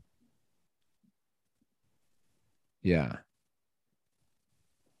saying. Yeah.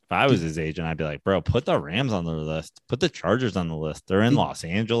 If I was his agent, I'd be like, bro, put the Rams on the list. Put the Chargers on the list. They're in Los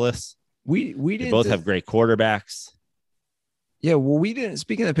Angeles. They both have great quarterbacks. Yeah, well, we didn't.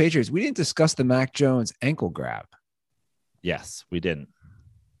 Speaking of the Patriots, we didn't discuss the Mac Jones ankle grab. Yes, we didn't.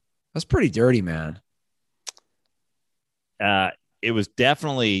 That's pretty dirty, man. It was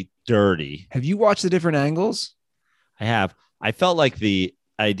definitely dirty. Have you watched the different angles? I have. I felt like the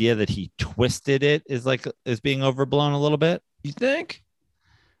idea that he twisted it is being overblown a little bit. You think?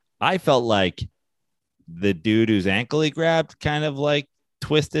 I felt like the dude whose ankle he grabbed kind of like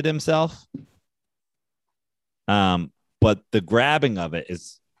twisted himself. But the grabbing of it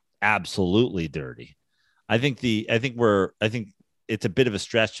is absolutely dirty. I think it's a bit of a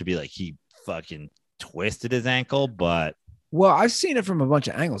stretch to be like he fucking twisted his ankle, but Well, I've seen it from a bunch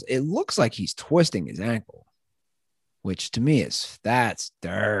of angles. It looks like he's twisting his ankle, which to me that's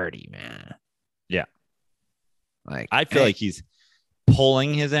dirty, man. yeah. Like I feel like he's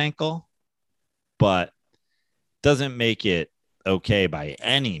pulling his ankle, but doesn't make it okay by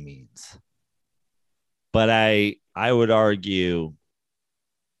any means. But I would argue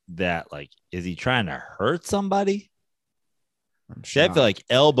that, like, is he trying to hurt somebody? I'm See, I feel like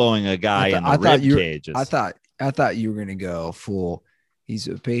elbowing a guy in the rib cage. I thought you were gonna go full. He's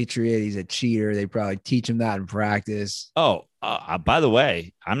a patriot. He's a cheater. They probably teach him that in practice. Oh, by the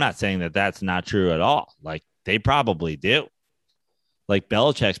way, I'm not saying that that's not true at all. Like, they probably do. Like,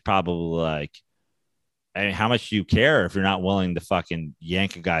 Belichick's probably like, I mean, how much do you care if you're not willing to fucking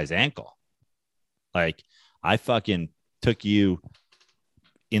yank a guy's ankle? Like, I fucking took you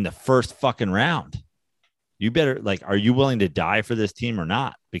in the first fucking round. You better, like, are you willing to die for this team or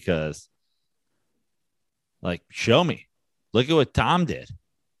not? Because, like, show me. Look at what Tom did.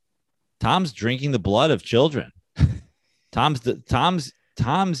 Tom's drinking the blood of children. Tom's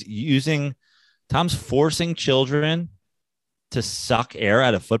forcing children to suck air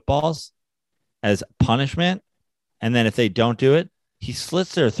out of footballs as punishment. And then if they don't do it, he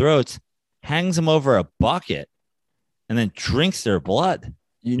slits their throats, hangs them over a bucket, and then drinks their blood.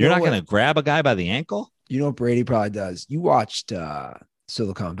 You're not going to grab a guy by the ankle? You know what Brady probably does? You watched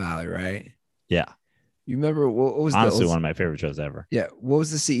Silicon Valley, right? Yeah. You remember what was honestly one of my favorite shows ever? Yeah. What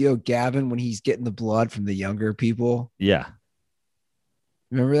was the CEO Gavin when he's getting the blood from the younger people? Yeah.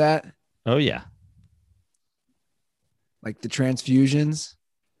 Remember that? Oh yeah. Like the transfusions.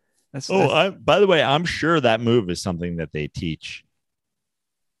 By the way, I'm sure that move is something that they teach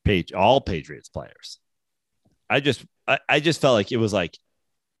all Patriots players. I just felt like it was like,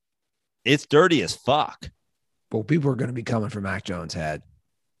 it's dirty as fuck. Well, people are going to be coming for Mac Jones' head.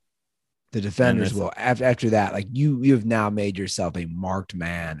 The defenders will. After that, like you have now made yourself a marked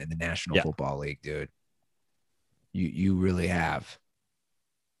man in the National Football League, dude. You really have.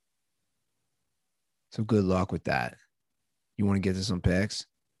 So good luck with that. You want to get to some picks?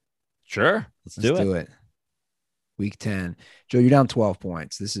 Sure. Let's do it. Week 10. Joe, you're down 12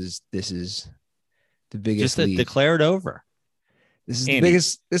 points. This is the biggest lead. Declared over. This is Andy, the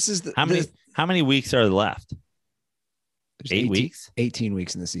biggest. This is the how many weeks are left? 8 weeks? 18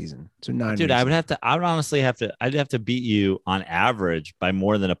 weeks in the season. So 9 Dude, weeks. I'd have to beat you on average by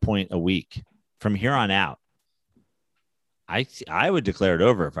more than a point a week from here on out. I would declare it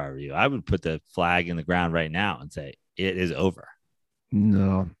over if I were you. I would put the flag in the ground right now and say it is over.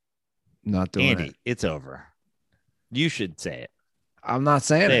 No, not doing Andy, it. It's over. You should say it. I'm not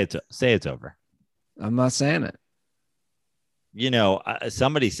saying it. Say it's over. I'm not saying it. You know,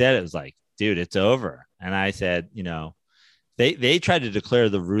 somebody said it was like, dude, it's over. And I said, you know, they tried to declare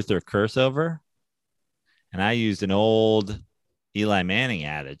the Ruther curse over. And I used an old Eli Manning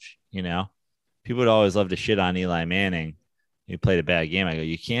adage, you know, people would always love to shit on Eli Manning. He played a bad game. I go,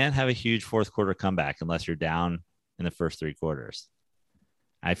 you can't have a huge fourth quarter comeback unless you're down in the first 3 quarters.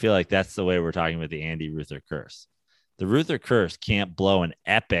 I feel like that's the way we're talking about the Andy Ruther curse. The Ruther curse can't blow an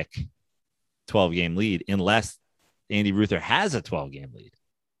epic 12-game lead unless Andy Ruther has a 12-game lead.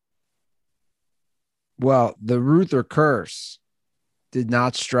 Well, the Ruther curse did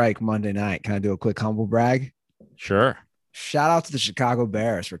not strike Monday night. Can I do a quick humble brag? Sure. Shout out to the Chicago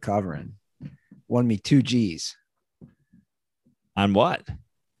Bears for covering. Won me 2 G's. On what?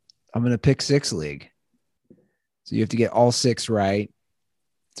 I'm in a pick 6 league. So you have to get all 6 right.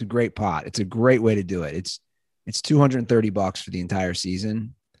 It's a great pot. It's a great way to do it. It's $230 for the entire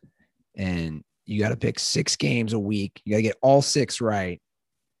season. And you got to pick 6 games a week. You got to get all 6 right.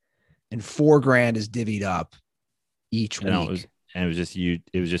 And $4,000 is divvied up each week. It was just you.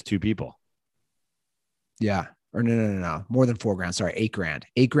 It was just 2 people. Yeah. Or no. More than $4,000. Sorry, $8,000.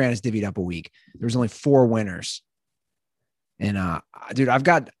 $8,000 is divvied up a week. There's only 4 winners. And dude, I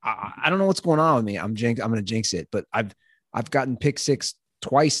don't know what's going on with me. I'm going to jinx it, but I've gotten pick 6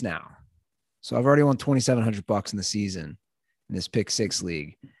 twice now. So I've already won $2,700 in the season in this pick 6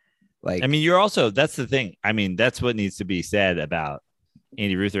 league. Like, I mean, you're also, that's the thing. I mean, that's what needs to be said about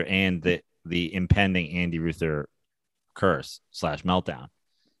Andy Ruther and the impending Andy Ruther curse / meltdown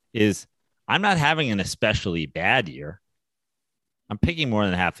is I'm not having an especially bad year. I'm picking more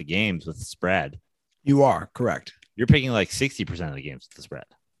than half the games with the spread. you are correct. You're picking like 60% of the games with the spread.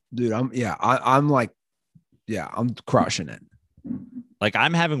 Dude, I'm like, yeah, I'm crushing it. Like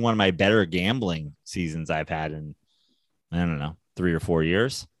I'm having one of my better gambling seasons I've had in, I don't know, 3 or 4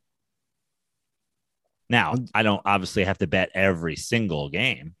 years. Now, I don't obviously have to bet every single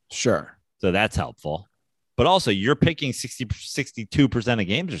game. Sure. So that's helpful. But also, you're picking 62% of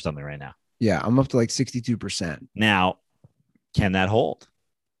games or something right now. Yeah, I'm up to like 62%. Now, can that hold?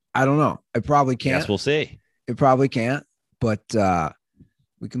 I don't know. It probably can't. Yes, we'll see. It probably can't, but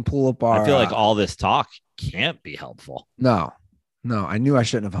we can pull up our. I feel like all this talk can't be helpful. No, I knew I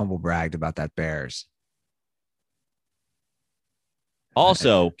shouldn't have humble bragged about that Bears.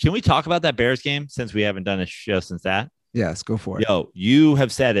 Also, can we talk about that Bears game since we haven't done a show since that? Yes, go for it. Yo, you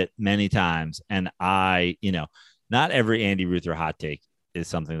have said it many times, and not every Andy Ruther hot take is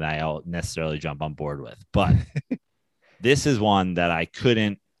something that I'll necessarily jump on board with, but this is one that I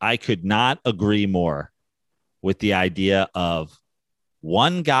could not agree more with the idea of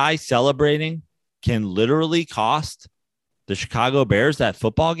one guy celebrating can literally cost the Chicago Bears that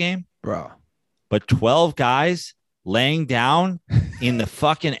football game, bro. But 12 guys laying down in the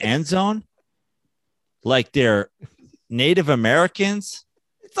fucking end zone like they're Native Americans.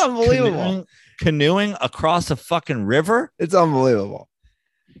 It's unbelievable. Canoeing across a fucking river. It's unbelievable.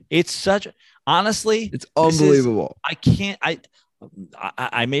 It's such, honestly, it's unbelievable.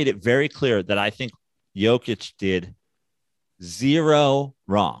 I made it very clear that I think Jokic did zero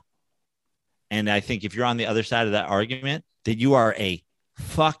wrong. And I think if you're on the other side of that argument, that you are a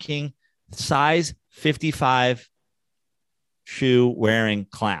fucking size 55 shoe wearing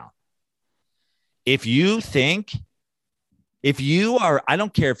clown. If you are, I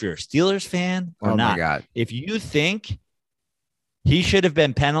don't care if you're a Steelers fan or not. My God. If you think he should have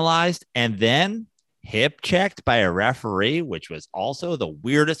been penalized and then hip checked by a referee, which was also the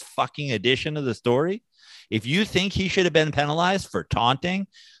weirdest fucking addition of the story. If you think he should have been penalized for taunting,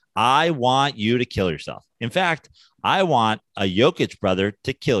 I want you to kill yourself. In fact, I want a Jokic brother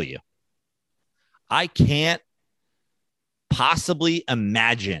to kill you. I can't possibly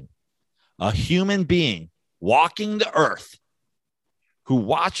imagine a human being walking the earth who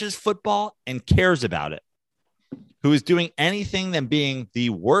watches football and cares about it, who is doing anything than being the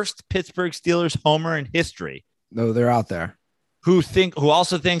worst Pittsburgh Steelers homer in history. No, they're out there. Who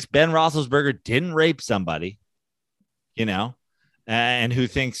also thinks Ben Roethlisberger didn't rape somebody, and who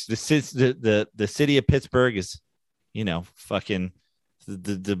thinks the city of Pittsburgh is, fucking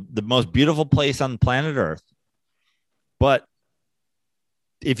the most beautiful place on planet Earth. But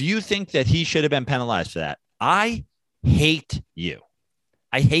if you think that he should have been penalized for that, I hate you.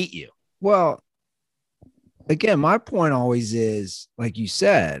 I hate you. Well, again, my point always is, like you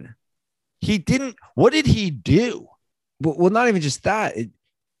said, what did he do? Well, not even just that.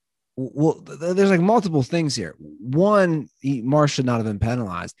 There's like multiple things here. One, Marsh should not have been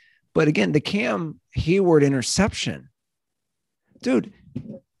penalized. But again, the Cam Hayward interception, dude,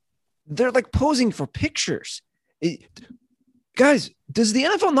 they're like posing for pictures. Guys, does the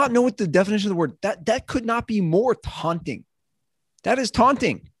NFL not know what the definition of the word? That could not be more taunting. That is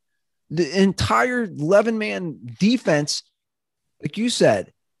taunting. The entire 11-man defense, like you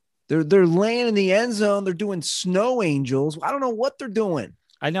said, they're laying in the end zone. They're doing snow angels. I don't know what they're doing.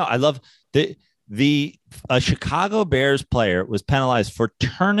 I know. I love a Chicago Bears player was penalized for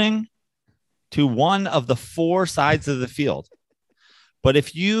turning to one of the 4 sides of the field. But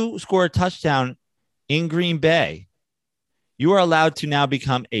if you score a touchdown in Green Bay, you are allowed to now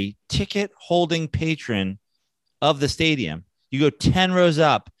become a ticket holding patron of the stadium. You go 10 rows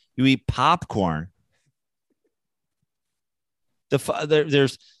up, you eat popcorn.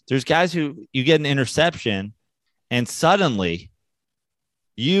 There's guys who you get an interception and suddenly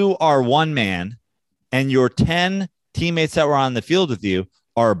you are one man and your 10 teammates that were on the field with you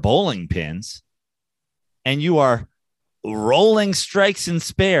are bowling pins and you are rolling strikes and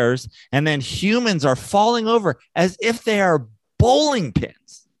spares, and then humans are falling over as if they are bowling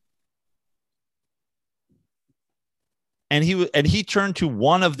pins. And he turned to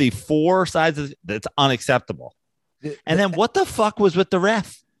one of the 4 sides that's unacceptable. And then what the fuck was with the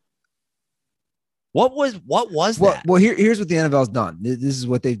ref? What was that? Well, here's what the NFL's done. This is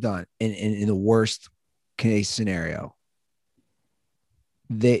what they've done in the worst case scenario.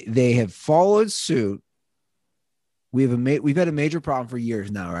 They have followed suit. We've had a major problem for years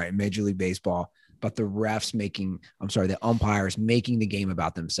now, right? In Major League Baseball, but the umpires making the game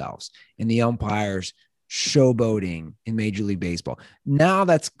about themselves and the umpires showboating in Major League Baseball. Now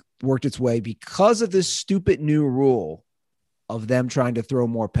that's worked its way because of this stupid new rule of them trying to throw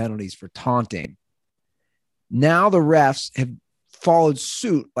more penalties for taunting. Now the refs have followed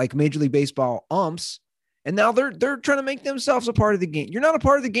suit like Major League Baseball umps, and now they're trying to make themselves a part of the game. You're not a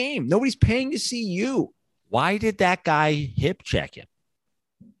part of the game. Nobody's paying to see you. Why did that guy hip check him?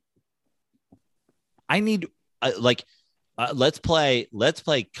 I need let's play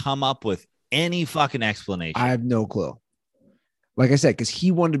come up with any fucking explanation. I have no clue. Like I said, because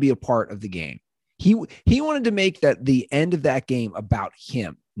he wanted to be a part of the game. He wanted to make the end of that game about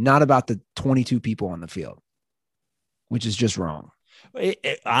him, not about the 22 people on the field, which is just wrong.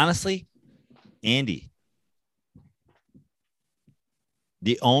 Honestly, Andy,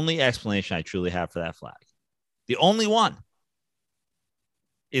 the only explanation I truly have for that flag, the only one,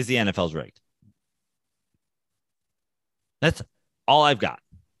 is the NFL's rigged. That's all I've got.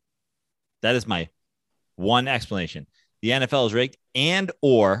 That is my one explanation. The NFL is rigged and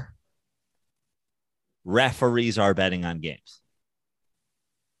or referees are betting on games.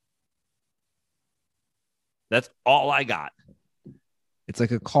 That's all I got. It's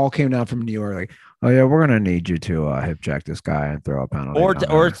like a call came down from New York, like, oh yeah, we're gonna need you to hip check this guy and throw a penalty.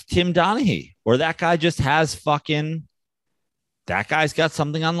 Or it's Tim Donaghy, or that guy just has that guy's got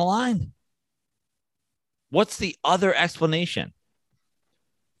something on the line. What's the other explanation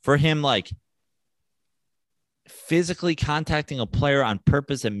for him, like, physically contacting a player on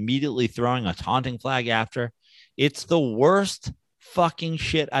purpose, immediately throwing a taunting flag after? It's the worst fucking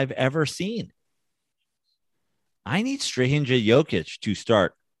shit I've ever seen. I need Strahinja Jokic to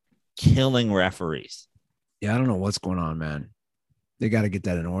start killing referees. Yeah, I don't know what's going on, man. They got to get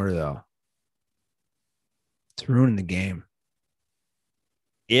that in order, though. It's ruining the game.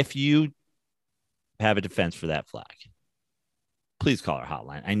 If you have a defense for that flag, please call our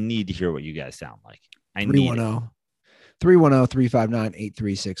hotline. I need to hear what you guys sound like.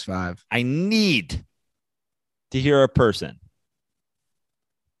 310-359-8365. I need to hear a person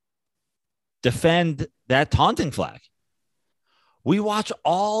defend that taunting flag. We watch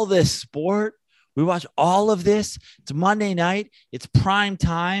all this sport. We watch all of this. It's Monday night. It's prime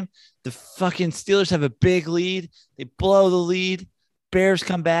time. The fucking Steelers have a big lead. They blow the lead. Bears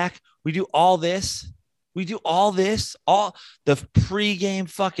come back. We do all this. All the pregame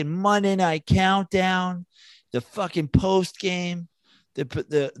fucking Monday night countdown, the fucking post game,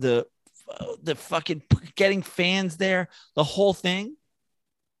 the fucking getting fans there, the whole thing,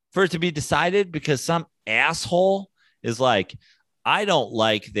 for it to be decided because some asshole is like, I don't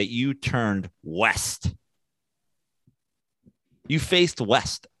like that you turned west. You faced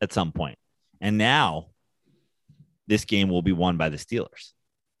west at some point, and now this game will be won by the Steelers.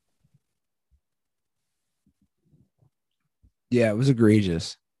 Yeah, it was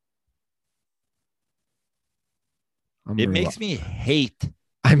egregious. It makes me hate the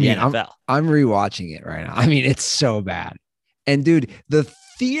NFL. I'm rewatching it right now. I mean, it's so bad. And dude, the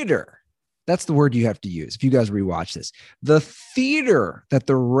theater, that's the word you have to use if you guys rewatch this. The theater that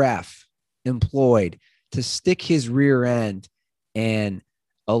the ref employed to stick his rear end and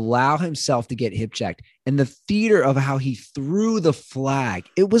allow himself to get hip checked, and the theater of how he threw the flag.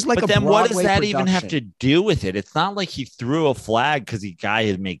 It was like, but then Broadway what does that production. Even have to do with it? It's not like he threw a flag because the guy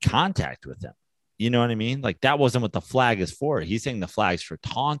had made contact with him. You know what I mean? Like, that wasn't what the flag is for. He's saying the flag's for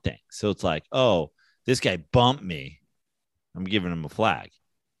taunting. So it's like, oh, this guy bumped me, I'm giving him a flag.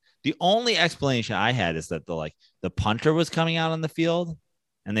 The only explanation I had is that the punter was coming out on the field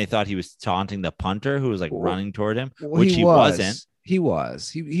and they thought he was taunting the punter who was like running toward him, which he wasn't. He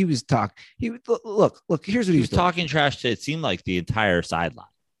was talking. Look, here's what he was talking trash to, it seemed like, the entire sideline.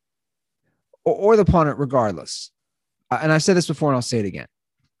 Or the punter, regardless. And I've said this before and I'll say it again.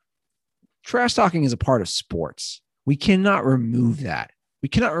 Trash talking is a part of sports. We cannot remove that. We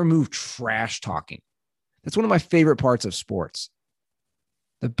cannot remove trash talking. That's one of my favorite parts of sports.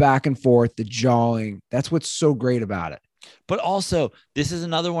 The back and forth, the jawing. That's what's so great about it. But also, this is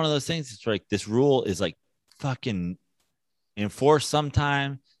another one of those things. It's like, this rule is like fucking enforced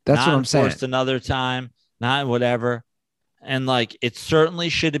sometime. That's what I'm saying. Enforced another time, not whatever. And like, it certainly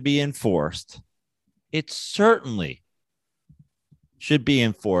should be enforced. It certainly should be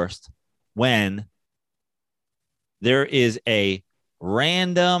enforced when there is a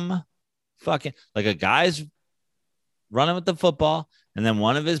random fucking, like, a guy's running with the football and then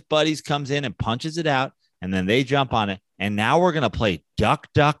one of his buddies comes in and punches it out and then they jump on it. And now we're going to play duck,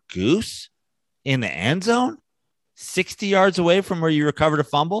 duck, goose in the end zone, 60 yards away from where you recovered a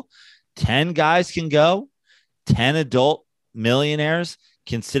fumble. 10 guys can go. 10 adult millionaires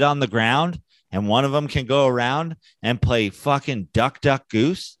can sit on the ground and one of them can go around and play fucking duck, duck,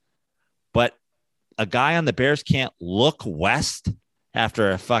 goose, but a guy on the Bears can't look west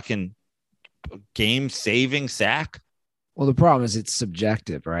after a fucking game-saving sack. Well, the problem is it's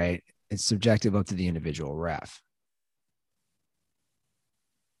subjective, right? It's subjective up to the individual ref.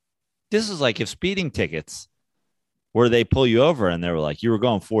 This is like if speeding tickets where they pull you over and they were like, you were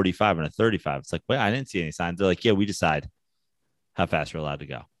going 45 and a 35. It's like, wait, I didn't see any signs. They're like, yeah, we decide how fast you're allowed to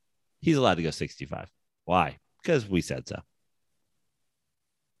go. He's allowed to go 65. Why? Because we said so.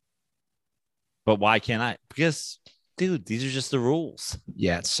 But why can't I? Because, dude, these are just the rules.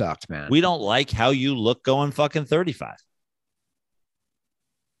 Yeah, it sucked, man. We don't like how you look going fucking 35.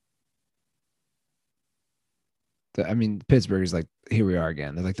 I mean, Pittsburgh is like, here we are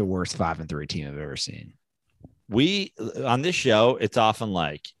again. They're like the worst 5-3 team I've ever seen. We, on this show, it's often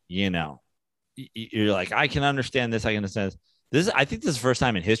like, you're like, I can understand this. I can understand this. I think this is the first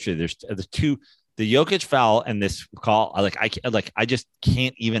time in history there's two, the Jokic foul and this call. I just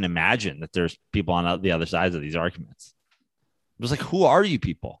can't even imagine that there's people on the other sides of these arguments. It was like, who are you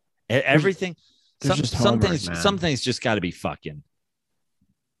people? Everything. Some things just got to be fucking.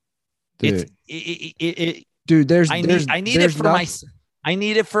 Dude. Dude, I need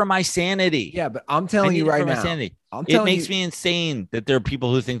it for my sanity. Yeah, but I'm telling you right now, it makes me insane that there are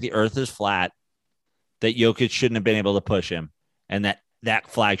people who think the earth is flat, that Jokic shouldn't have been able to push him, and that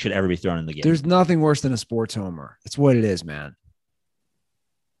flag should ever be thrown in the game. There's nothing worse than a sports homer. It's what it is, man.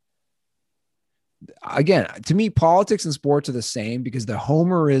 Again, to me, politics and sports are the same because the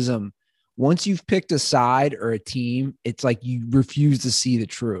homerism, once you've picked a side or a team, it's like you refuse to see the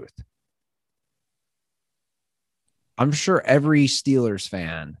truth. I'm sure every Steelers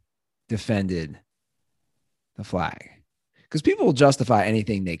fan defended the flag because people will justify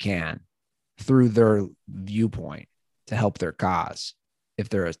anything they can through their viewpoint to help their cause if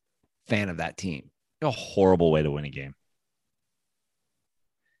they're a fan of that team. A horrible way to win a game.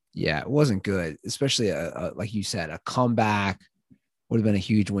 Yeah, it wasn't good, especially like you said, a comeback would have been a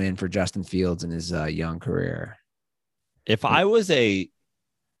huge win for Justin Fields in his young career. If I was a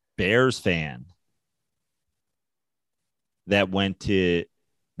Bears fan that went to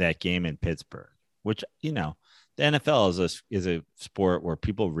that game in Pittsburgh, which, the NFL is a sport where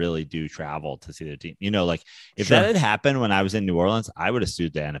people really do travel to see their team. Like if that had happened when I was in New Orleans, I would have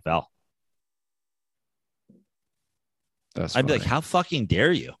sued the NFL. I'd be like, how fucking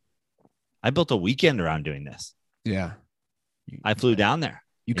dare you? I built a weekend around doing this. Yeah. I flew down there.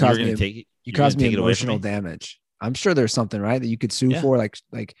 You caused me emotional damage. I'm sure there's something, right, that you could sue for,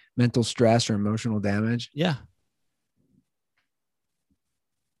 like mental stress or emotional damage. Yeah.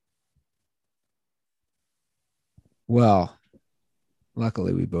 Well,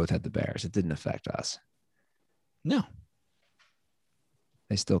 luckily we both had the Bears. It didn't affect us. No.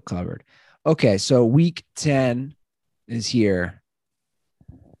 They still covered. Okay, so week 10 is here.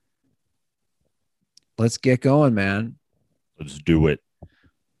 Let's get going, man. Let's do it.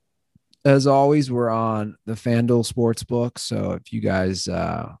 As always, we're on the FanDuel Sportsbook. So if you guys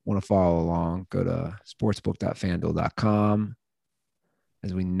want to follow along, go to sportsbook.fanduel.com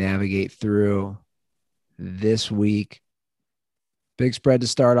as we navigate through this week. Big spread to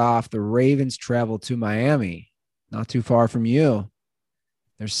start off. The Ravens travel to Miami, not too far from you.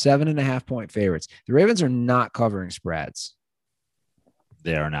 They're 7.5-point favorites. The Ravens are not covering spreads.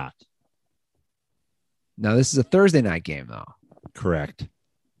 They are not. Now, this is a Thursday night game, though. Correct.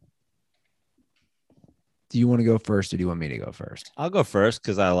 Do you want to go first or do you want me to go first? I'll go first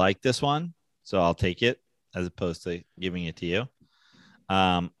because I like this one. So I'll take it as opposed to giving it to you.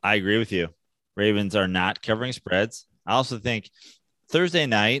 I agree with you. Ravens are not covering spreads. I also think Thursday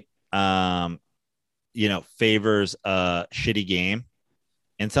night, favors a shitty game.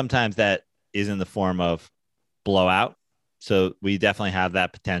 And sometimes that is in the form of blowout. So we definitely have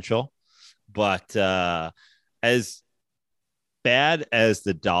that potential. But as bad as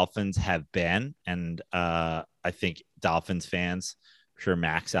the Dolphins have been, and I think Dolphins fans, I'm sure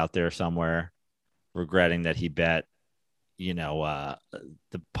Max out there somewhere regretting that he bet, the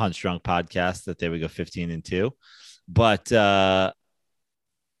Punch Drunk podcast that they would go 15-2, but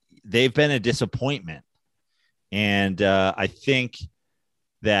they've been a disappointment. And I think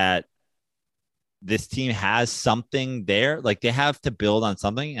that this team has something there. Like they have to build on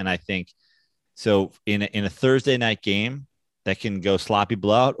something. And I think so in a Thursday night game that can go sloppy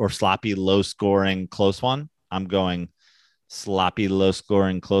blowout or sloppy low scoring close one, I'm going sloppy low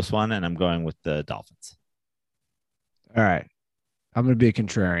scoring close one, and I'm going with the Dolphins. All right. I'm going to be a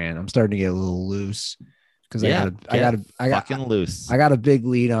contrarian. I'm starting to get a little loose because I got a big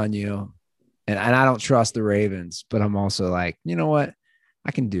lead on you, and I don't trust the Ravens, but I'm also like, you know what?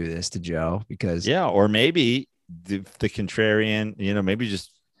 I can do this to Joe because Yeah, or maybe the contrarian, maybe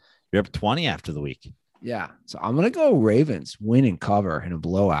just you're up 20 after the week. yeah. So I'm gonna go Ravens win and cover in a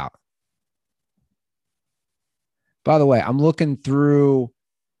blowout. By the way, I'm looking through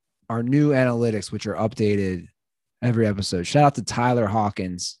our new analytics, which are updated every episode. Shout out to Tyler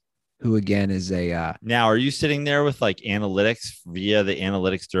Hawkins, who again is a Now, are you sitting there with like analytics via the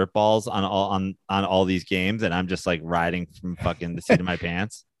analytics dirt balls on all these games, and I'm just like riding from fucking the seat of my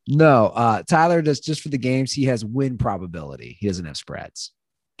pants? no. Tyler does just for the games. He has win probability. He doesn't have spreads.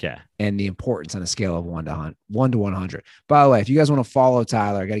 Okay. And the importance on a scale of 1 to 100. By the way, if you guys want to follow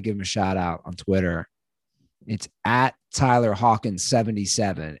Tyler, I got to give him a shout out on Twitter. It's at Tyler Hawkins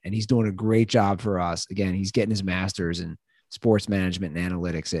 77, and he's doing a great job for us. Again, he's getting his master's in sports management and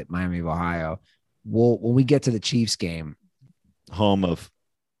analytics at Miami of Ohio. When we get to the Chiefs game, home of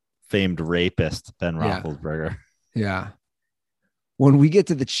famed rapist Ben Roethlisberger. Yeah. When we get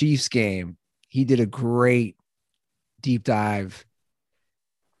to the Chiefs game, he did a great deep dive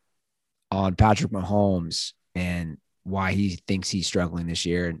on Patrick Mahomes and why he thinks he's struggling this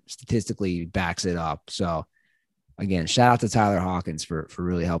year, and statistically backs it up. So again, shout out to Tyler Hawkins for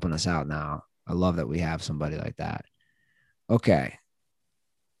really helping us out now. I love that we have somebody like that. Okay.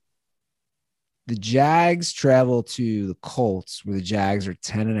 The Jags travel to the Colts, where the Jags are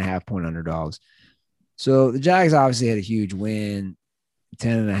 10.5-point underdogs. So the Jags obviously had a huge win,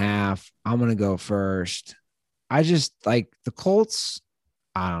 10.5. I'm going to go first. I just like the Colts.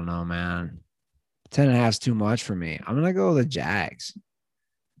 I don't know, man. 10.5 is too much for me. I'm going to go with the Jags.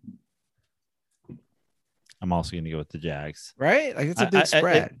 I'm also going to go with the Jags. Right? Like it's a big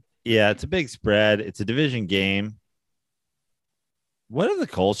spread. Yeah, it's a big spread. It's a division game. What have the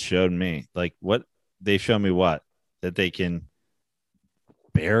Colts showed me? Like what they show me what? That they can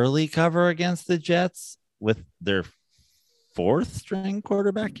barely cover against the Jets with their fourth string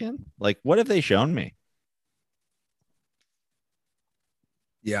quarterback in? Like what have they shown me?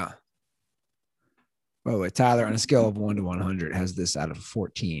 Yeah. By the way, Tyler, on a scale of 1 to 100, has this out of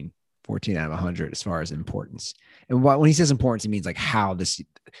 14 out of 100 as far as importance. And when he says importance, he means like the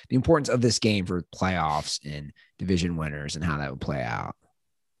importance of this game for playoffs and division winners and how that would play out.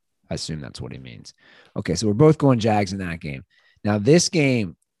 I assume that's what he means. Okay, so we're both going Jags in that game. Now, this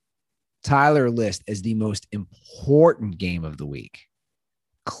game, Tyler lists as the most important game of the week.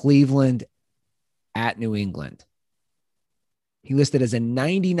 Cleveland at New England. He listed as a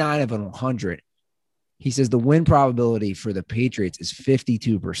 99 of 100. He says the win probability for the Patriots is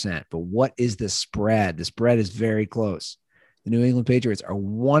 52%. But what is the spread? The spread is very close. The New England Patriots are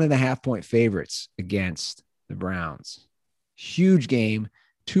 1.5-point favorites against the Browns. Huge game.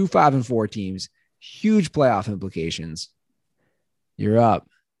 2 5-4 teams. Huge playoff implications. You're up.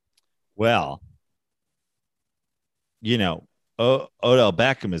 Well, Odell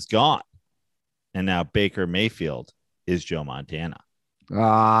Beckham is gone. And now Baker Mayfield is Joe Montana.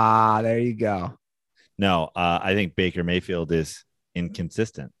 There you go. No, I think Baker Mayfield is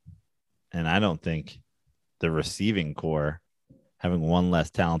inconsistent. And I don't think the receiving core, having one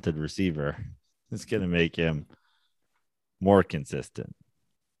less talented receiver, is going to make him more consistent.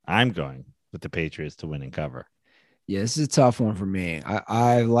 I'm going with the Patriots to win and cover. Yeah, this is a tough one for me.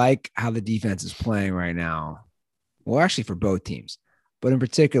 I like how the defense is playing right now. Well, actually for both teams, but in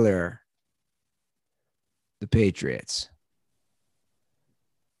particular, the Patriots.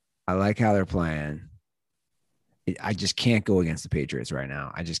 I like how they're playing. I just can't go against the Patriots right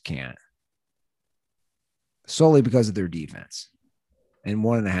now. I just can't. Solely because of their defense. And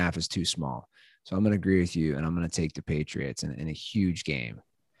 1.5 is too small. So I'm going to agree with you, and I'm going to take the Patriots in a huge game.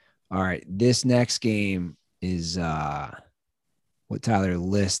 All right, this next game is what Tyler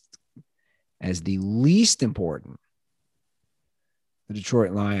lists as the least important. The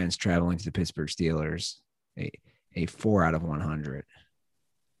Detroit Lions traveling to the Pittsburgh Steelers, a 4 out of 100.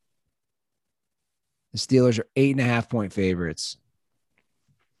 The Steelers are 8.5-point favorites.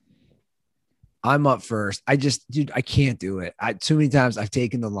 I'm up first. I can't do it. Too many times I've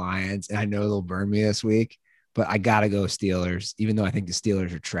taken the Lions, and I know they'll burn me this week, but I got to go Steelers, even though I think the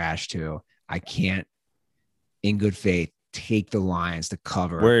Steelers are trash too. I can't, in good faith, take the Lions to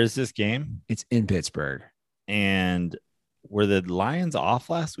cover. Where is this game? It's in Pittsburgh. And were the Lions off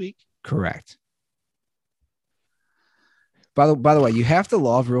last week? Correct. By the way, you have to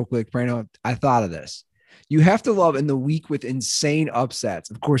love, real quick, Brano, I thought of this. You have to love in the week with insane upsets.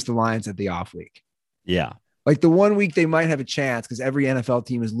 Of course, the Lions had the off week. Yeah. Like the 1 week they might have a chance because every NFL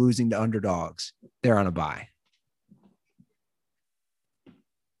team is losing to underdogs. They're on a bye.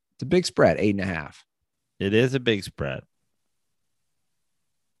 It's a big spread, 8.5. It is a big spread.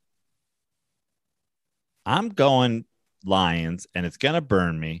 I'm going Lions, and it's going to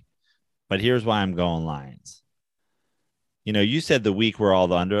burn me, but here's why I'm going Lions. You know, you said the week we're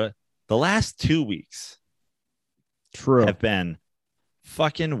all under it. The last 2 weeks have been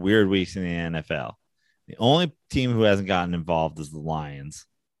fucking weird weeks in the NFL. The only team who hasn't gotten involved is the Lions.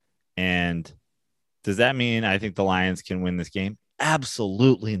 And does that mean I think the Lions can win this game?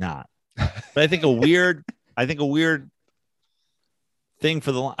 Absolutely not. But I think a weird thing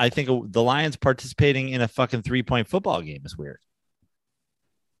for the Lions participating in a fucking 3-point football game is weird.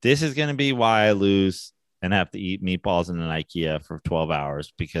 This is going to be why I lose and have to eat meatballs in an IKEA for 12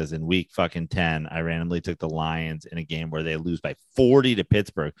 hours, because in week fucking 10, I randomly took the Lions in a game where they lose by 40 to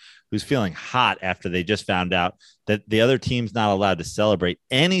Pittsburgh, who's feeling hot after they just found out that the other team's not allowed to celebrate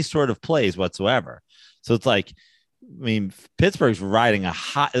any sort of plays whatsoever. So it's like, I mean, Pittsburgh's riding a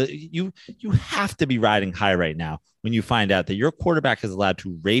high. You have to be riding high right now when you find out that your quarterback is allowed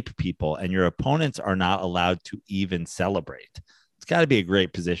to rape people and your opponents are not allowed to even celebrate. It's got to be a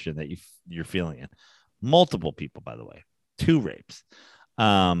great position that you're feeling in. Multiple people, by the way, 2 rapes.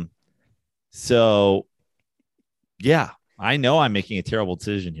 So yeah, I know I'm making a terrible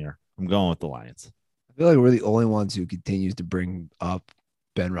decision here. I'm going with the Lions. I feel like we're the only ones who continues to bring up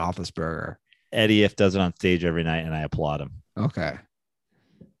Ben Roethlisberger. Eddie F does it on stage every night, and I applaud him. Okay.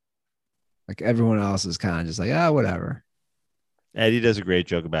 Like everyone else is kind of just like, whatever. Eddie does a great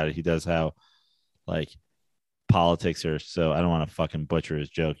joke about it. He does how, like, politics are so, I don't want to fucking butcher his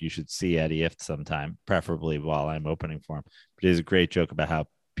joke. You should see Eddie If sometime, preferably while I'm opening for him. But he has a great joke about how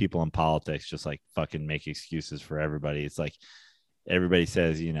people in politics just like fucking make excuses for everybody. It's like everybody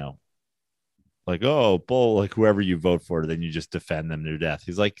says, you know, like, oh, bull, like whoever you vote for, then you just defend them to death.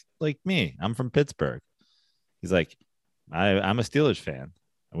 He's like me, I'm from Pittsburgh. He's like, I'm a Steelers fan.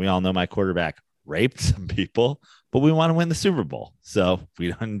 And we all know my quarterback raped some people, but we want to win the Super Bowl. So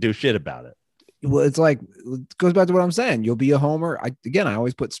we don't do shit about it. Well, it's like, it goes back to what I'm saying. You'll be a homer. I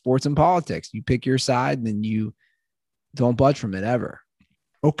always put sports and politics. You pick your side and then you don't budge from it ever.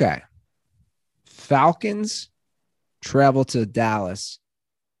 Okay. Falcons travel to Dallas.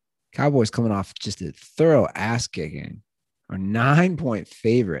 Cowboys coming off just a thorough ass kicking are 9-point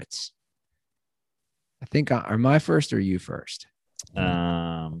favorites. I think, are my first or you first?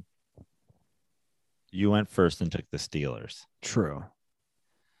 You went first and took the Steelers. True.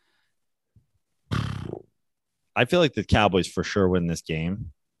 I feel like the Cowboys for sure win this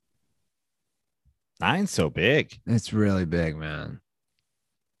game. 9's so big. It's really big, man.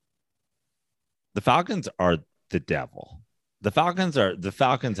 The Falcons are the devil. The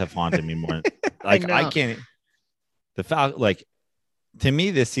Falcons have haunted me more. Like I can't. Like, to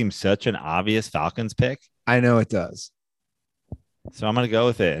me, this seems such an obvious Falcons pick. I know it does. So I'm gonna go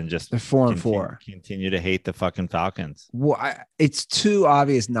with it and just they're 4-4. Continue to hate the fucking Falcons. Well, it's too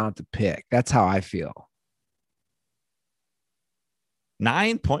obvious not to pick. That's how I feel.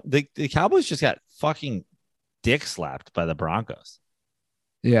 9 point. The Cowboys just got fucking dick slapped by the Broncos.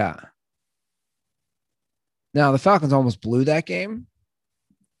 Yeah. Now the Falcons almost blew that game.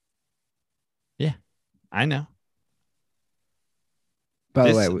 Yeah, I know.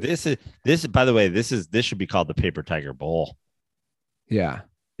 By the way, this should be called the Paper Tiger Bowl. Yeah.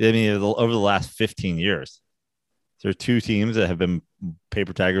 I mean, over the last 15 years, there are 2 teams that have been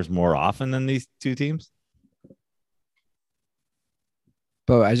Paper Tigers more often than these 2 teams.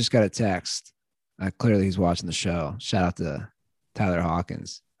 But I just got a text. Clearly, he's watching the show. Shout out to Tyler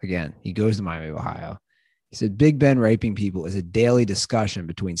Hawkins. Again, he goes to Miami of Ohio. He said, Big Ben raping people is a daily discussion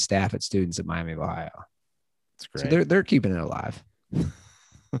between staff and students at Miami of Ohio. That's great. So they're keeping it alive.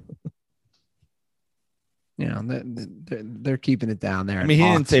 You know, they're keeping it down there. I mean, he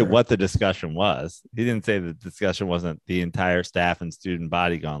didn't say what the discussion was. He didn't say the discussion wasn't the entire staff and student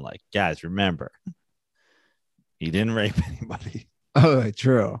body going like, guys, remember, he didn't rape anybody. Oh,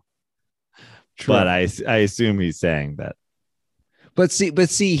 true. But I assume he's saying that. But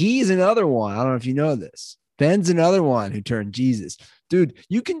see, he's another one. I don't know if you know this. Ben's another one who turned Jesus. Dude,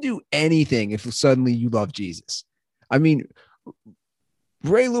 you can do anything if suddenly you love Jesus. I mean,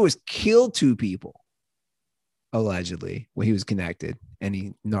 Ray Lewis killed 2 people. Allegedly, when he was connected, and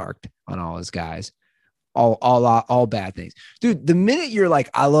he narked on all his guys, all bad things, dude. The minute you're like,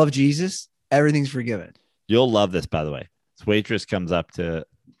 I love Jesus, everything's forgiven. You'll love this, by the way. This waitress comes up to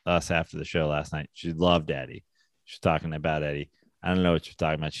us after the show last night. She loved Eddie. She's talking about Eddie. I don't know what you're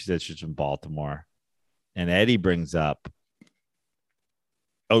talking about. She said she's from Baltimore, and Eddie brings up.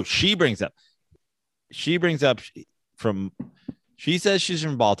 Oh, she brings up from. She says she's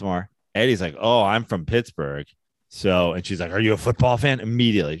from Baltimore. Eddie's like, oh, I'm from Pittsburgh. So, and she's like, are you a football fan?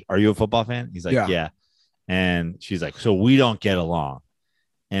 Immediately, are you a football fan? He's like, yeah. And she's like, so we don't get along.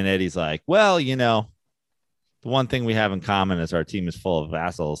 And Eddie's like, well, you know, the one thing we have in common is our team is full of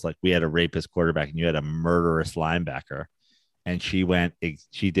assholes. Like we had a rapist quarterback and you had a murderous linebacker. And she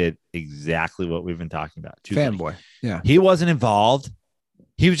did exactly what we've been talking about. Fanboy. Yeah. He wasn't involved.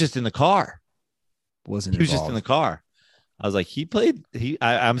 He was just in the car. He was just in the car. I was like,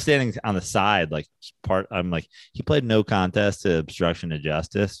 I'm standing on the side, like I'm like, he played no contest to obstruction of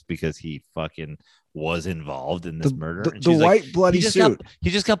justice because he fucking was involved in this murder. The white bloody suit. He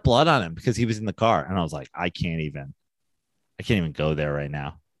just got blood on him because he was in the car. And I was like, I can't even go there right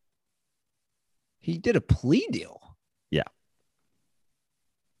now. He did a plea deal. Yeah.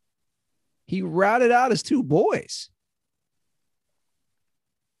 He routed out his 2 boys.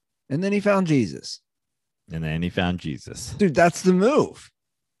 And then he found Jesus. Dude, that's the move.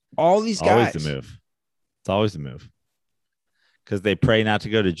 All these guys. Always the move. It's always the move. Because they pray not to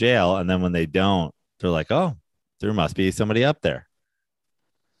go to jail. And then when they don't, they're like, oh, there must be somebody up there.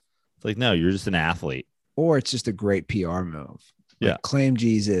 It's like, no, you're just an athlete. Or it's just a great PR move. Yeah. Like, claim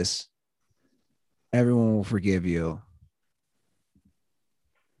Jesus. Everyone will forgive you.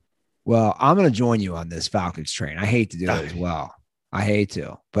 Well, I'm going to join you on this Falcons train. I hate to do it as well. I hate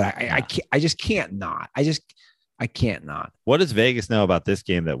to, but I can't. I just can't not. I can't not. What does Vegas know about this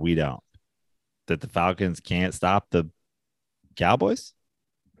game that we don't? That the Falcons can't stop the Cowboys?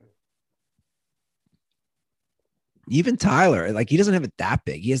 Even Tyler, like he doesn't have it that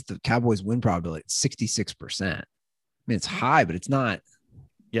big. He has the Cowboys win probability at 66%. I mean, it's high, but it's not.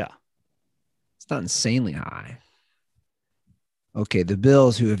 Yeah, it's not insanely high. Okay, the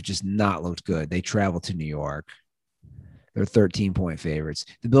Bills, who have just not looked good, they travel to New York. They're 13-point favorites.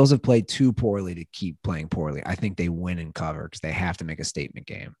 The Bills have played too poorly to keep playing poorly. I think they win and cover because they have to make a statement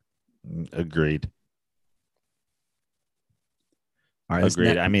game. Agreed. All right,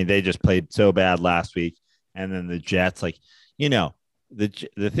 agreed. I mean, they just played so bad last week. And then the Jets, like, you know, the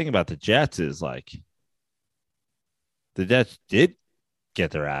thing about the Jets is like the Jets did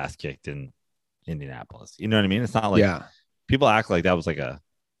get their ass kicked in Indianapolis. You know what I mean? It's not like people act like that was like a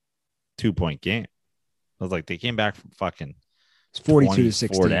 2-point game. I was like, they came back from fucking it's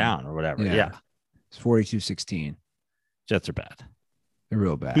 42-16 down or whatever. Yeah. It's 42-16. Jets are bad. They're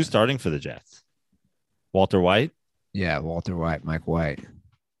real bad. Who's starting for the Jets? Walter White? Yeah, Walter White, Mike White.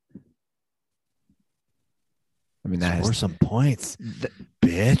 I mean, that score some points,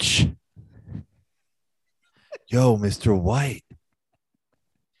 bitch. Yo, Mr. White.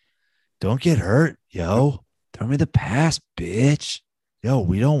 Don't get hurt, yo. Throw me the pass, bitch. Yo,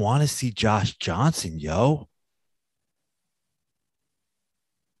 we don't want to see Josh Johnson, yo.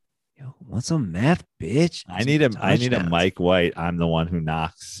 Yo, want some meth, bitch? I need a Mike White. I'm the one who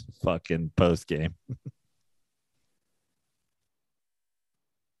knocks fucking post game.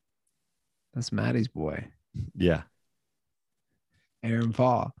 That's Maddie's boy. Yeah. Aaron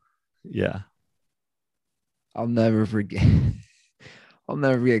Paul. Yeah. I'll never forget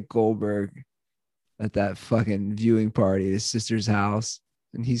Goldberg at that fucking viewing party at his sister's house,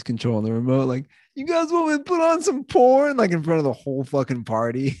 and he's controlling the remote like, you guys want me to put on some porn, like in front of the whole fucking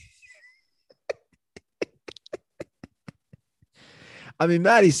party. I mean,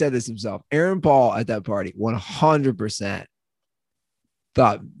 Maddie said this himself. Aaron Paul at that party 100%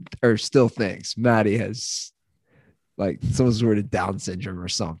 thought or still thinks Maddie has like some sort of Down syndrome or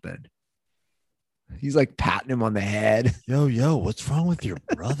something. He's like patting him on the head. Yo, what's wrong with your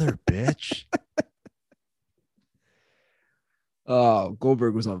brother, bitch? Oh,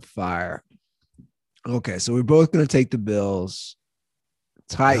 Goldberg was on fire. Okay, so we're both going to take the Bills.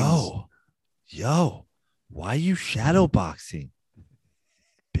 Titans. Yo, why are you shadow boxing,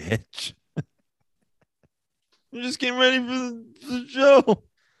 bitch? I'm just getting ready for the show.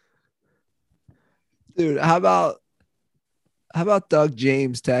 Dude, how about Doug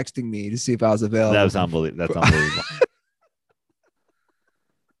James texting me to see if I was available? That was unbelievable. That's unbelievable.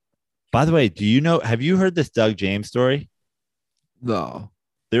 By the way, have you heard this Doug James story? No.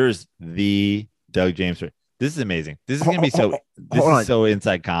 There's the Doug James story. This is amazing. This is going to be so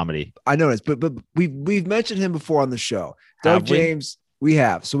inside comedy. I know this, but we've mentioned him before on the show. Doug James, we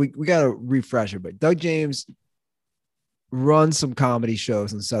have. So we got to refresh it. But Doug James runs some comedy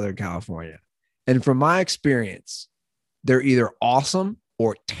shows in Southern California. And from my experience, they're either awesome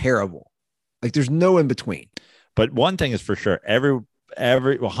or terrible. Like there's no in between. But one thing is for sure, every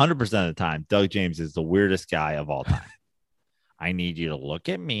 100% of the time, Doug James is the weirdest guy of all time. I need you to look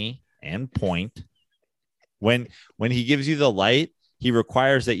at me and point. When he gives you the light, he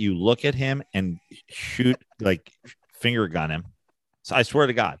requires that you look at him and shoot, like finger gun him. So I swear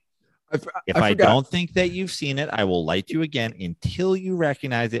to God, if I don't think that you've seen it, I will light you again until you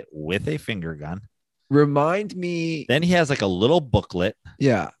recognize it with a finger gun. Remind me. Then he has like a little booklet.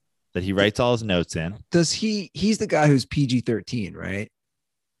 Yeah. that he writes all his notes in. Does he's the guy who's PG-13, right?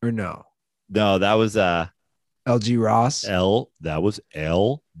 Or no? No, that was LG Ross. That was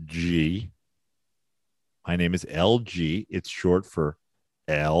LG. My name is LG. It's short for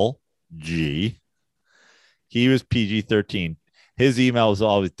LG. He was PG-13. His email was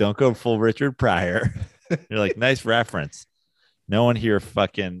always, don't go full Richard Pryor. You're like, nice reference. No one here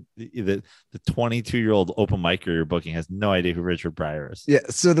fucking the 22-year-old open micer you're booking has no idea who Richard Pryor is. Yeah.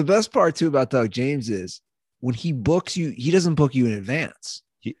 So the best part too about Doug James is when he books you, he doesn't book you in advance.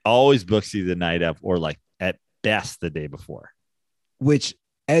 He always books you the night of, or like at best the day before. Which,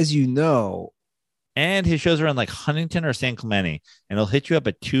 as you know, and his shows are in like Huntington or San Clemente, and he'll hit you up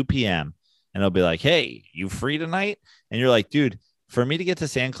at 2 p.m. and he'll be like, "Hey, you free tonight?" And you're like, "Dude, for me to get to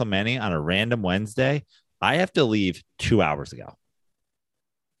San Clemente on a random Wednesday, I have to leave 2 hours ago."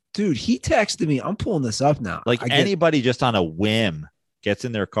 Dude, he texted me. I'm pulling this up now. Like anybody just on a whim gets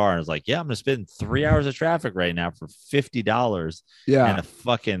in their car and is like, "Yeah, I'm gonna spend 3 hours of traffic right now for $50 and a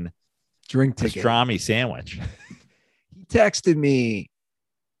fucking drink ticket, pastrami sandwich." He texted me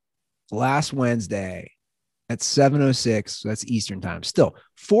last Wednesday at 7:06. So that's Eastern time. Still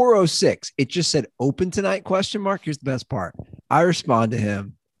 4:06. It just said open tonight ? Here's the best part. I respond to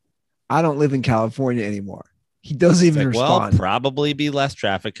him. I don't live in California anymore. He doesn't even respond. Well, probably be less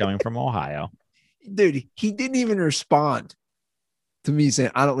traffic coming from Ohio. Dude, he didn't even respond to me saying,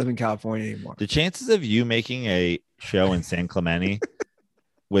 I don't live in California anymore. The chances of you making a show in San Clemente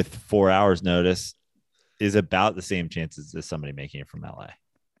with 4 hours notice is about the same chances as somebody making it from LA.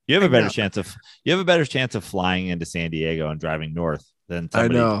 You have a better chance of flying into San Diego and driving north than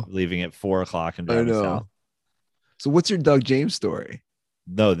somebody leaving at 4 o'clock and driving south. So what's your Doug James story?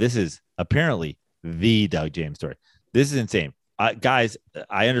 No, this is apparently the Doug James story. This is insane. Guys,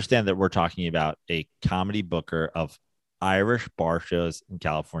 I understand that we're talking about a comedy booker of Irish bar shows in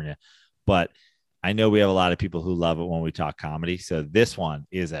California, but I know we have a lot of people who love it when we talk comedy. So this one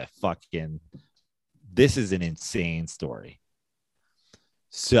is this is an insane story.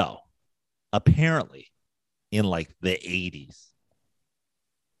 So apparently in like the 80s,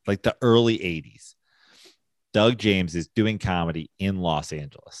 like the early 80s, Doug James is doing comedy in Los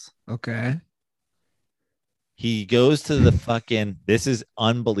Angeles. Okay. He goes to the fucking, this is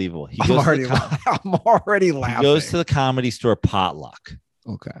unbelievable. I'm already laughing. He goes to the Comedy Store Potluck.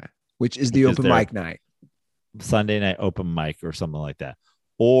 Okay. Which is the open mic night. Sunday night open mic or something like that.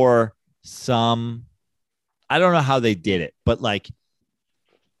 Or I don't know how they did it, but like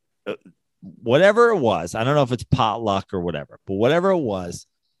whatever it was, I don't know if it's potluck or whatever, but whatever it was,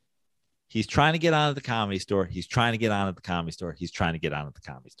 he's trying to get on at the Comedy Store. He's trying to get on at the Comedy Store. He's trying to get on at the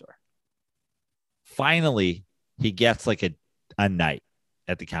Comedy Store. Finally, he gets like a night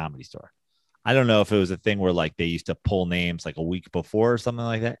at the Comedy Store. I don't know if it was a thing where like they used to pull names like a week before or something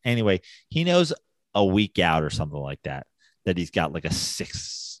like that. Anyway, he knows a week out or something like that he's got like a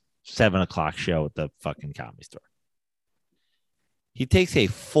 7 o'clock show at the fucking Comedy Store. He takes a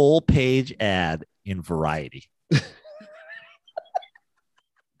full page ad in Variety.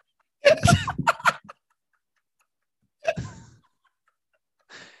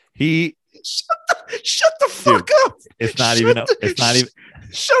 Shut the fuck up. It's not even up.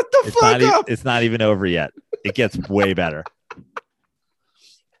 It's not even over yet. It gets way better.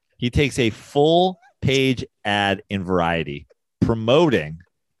 He takes a full page ad in Variety promoting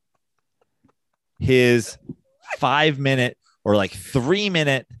his 5-minute or like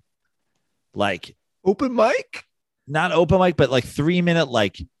 3-minute, like open mic, not open mic, but like 3-minute,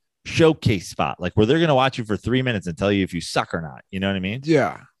 like showcase spot, like where they're going to watch you for 3 minutes and tell you if you suck or not. You know what I mean?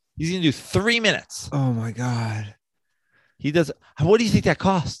 Yeah. He's going to do 3 minutes. Oh my God. He does. What do you think that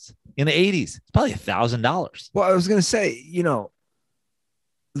costs in the 80s? It's probably $1,000. Well, I was going to say,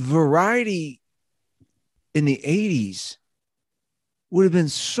 Variety in the 80s would have been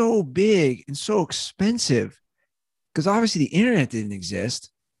so big and so expensive because obviously the internet didn't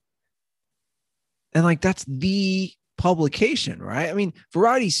exist. And like, that's the publication, right? I mean,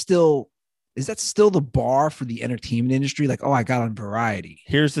 Variety is that still the bar for the entertainment industry? Like, oh, I got on Variety.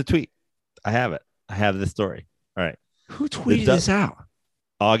 Here's the tweet. I have it. I have the story. All right. Who tweeted this out?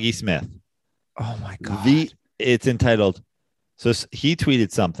 Augie Smith. Oh my God. It's entitled. So he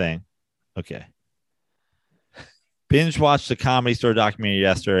tweeted something. Okay. Binge watched the Comedy Store documentary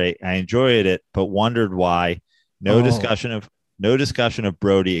yesterday. I enjoyed it, but wondered why. No discussion of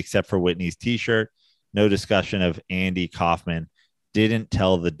Brody except for Whitney's t-shirt. No discussion of Andy Kaufman. Didn't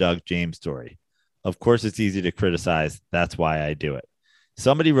tell the Doug James story. Of course, it's easy to criticize. That's why I do it.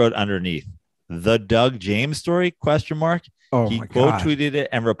 Somebody wrote underneath the Doug James story ? Oh, he my quote God. tweeted it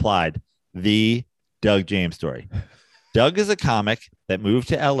and replied, the Doug James story. Doug is a comic that moved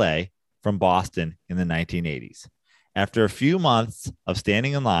to LA from Boston in the 1980s. After a few months of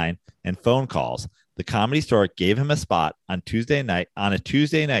standing in line and phone calls, the Comedy Store gave him a spot on a Tuesday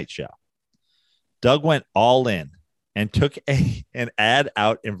night show. Doug went all in and took an ad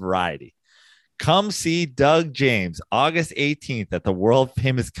out in Variety. Come see Doug James August 18th at the world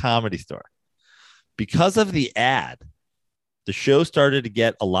famous Comedy Store. Because of the ad, the show started to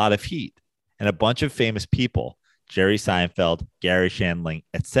get a lot of heat, and a bunch of famous people, Jerry Seinfeld, Gary Shandling,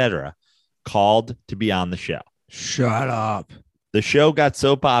 etc., called to be on the show. Shut up. The show got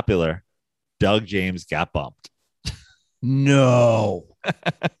so popular, Doug James got bumped. No.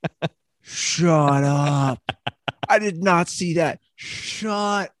 Shut up. I did not see that.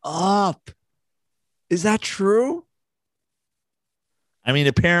 Shut up. Is that true? I mean,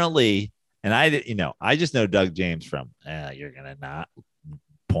 apparently, and I just know Doug James from you're going to not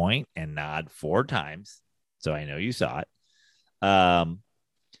point and nod 4 times. So I know you saw it.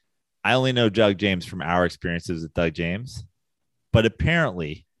 I only know Doug James from our experiences with Doug James, but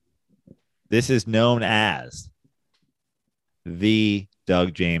apparently this is known as the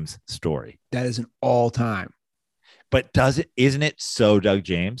Doug James story. That is an all-time. But isn't it so Doug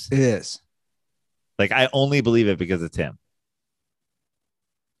James? It is. Like, I only believe it because it's him.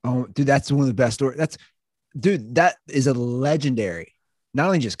 Oh, dude, that's one of the best stories. That is a legendary, not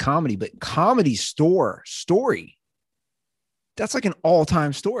only just comedy, but Comedy Store story. That's like an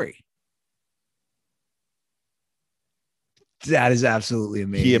all-time story. That is absolutely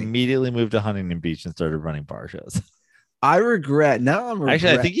amazing. He immediately moved to Huntington Beach and started running bar shows. I regret now.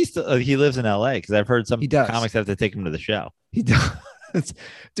 Actually, I think he lives in LA because I've heard some does. comics have to take him to the show. He does.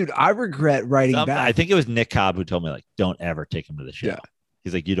 Dude, I regret writing back. I think it was Nick Cobb who told me, like, don't ever take him to the show. Yeah.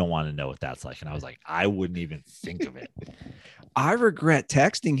 He's like, you don't want to know what that's like. And I was like, I wouldn't even think of it. I regret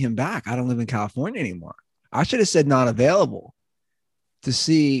texting him back. I don't live in California anymore. I should have said not available to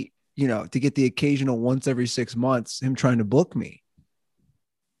see, to get the occasional once every 6 months, him trying to book me.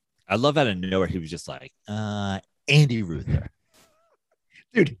 I love out of nowhere. He was just like, Andy Ruther.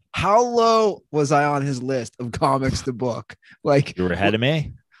 Dude, how low was I on his list of comics to book? Like, you were ahead of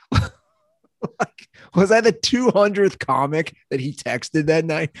me. Like, was I the 200th comic that he texted that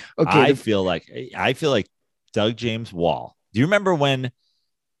night? Okay. I feel like Doug James Wall. Do you remember when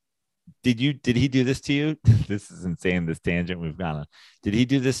did he do this to you? This is insane. This tangent we've gone on. Did he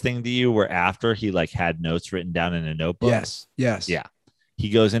do this thing to you where after he like had notes written down in a notebook? Yes. Yeah. He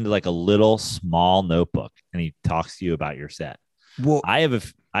goes into like a little small notebook and he talks to you about your set. Well, I have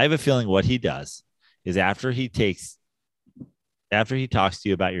a feeling what he does is after he talks to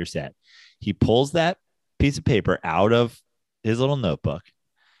you about your set, he pulls that piece of paper out of his little notebook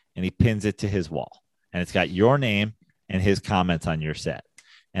and he pins it to his wall, and it's got your name and his comments on your set.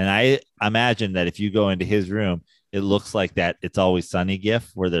 And I imagine that if you go into his room, it looks like that It's Always Sunny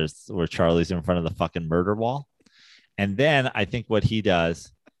gif where Charlie's in front of the fucking murder wall. And then I think what he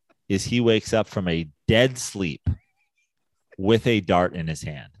does is he wakes up from a dead sleep with a dart in his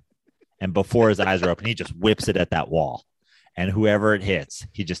hand. And before his eyes are open, he just whips it at that wall. And whoever it hits,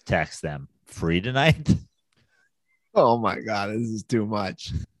 he just texts them, free tonight. Oh my God, this is too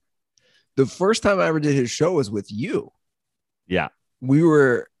much. The first time I ever did his show was with you. Yeah. We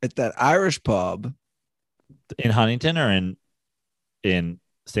were at that Irish pub. In Huntington or in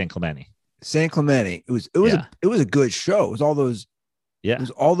San Clemente? San Clemente. It was a good show. It was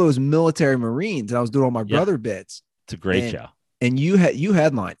all those military Marines, and I was doing all my brother bits. It's a great show. And you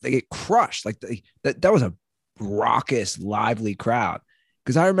headlined. Like, it crushed. Like that was a raucous, lively crowd.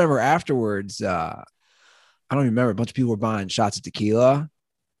 Because I remember afterwards, I don't even remember. A bunch of people were buying shots of tequila.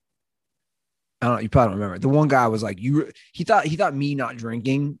 You probably don't remember. The one guy was like, he thought me not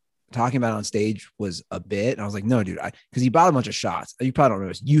drinking, talking about it on stage was a bit. And I was like, no, dude, because he bought a bunch of shots. You probably don't know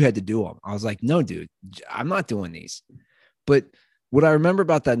this. You had to do them. I was like, no, dude, I'm not doing these. But what I remember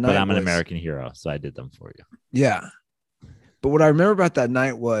about that night, but I'm an American hero, so I did them for you. Yeah. But what I remember about that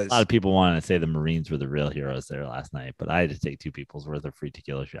night was a lot of people wanted to say the Marines were the real heroes there last night, but I had to take 2 people's worth of free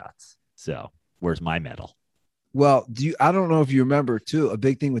tequila shots. So where's my medal? Well, I don't know if you remember too, a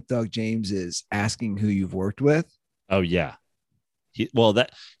big thing with Doug James is asking who you've worked with. Oh yeah. He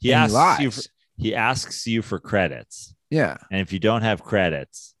asks you for credits. Yeah. And if you don't have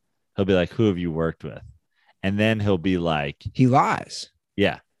credits, he'll be like, who have you worked with? And then he'll be like, he lies.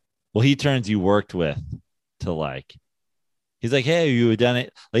 Yeah. Well, he turns you worked with to like, he's like, hey, you done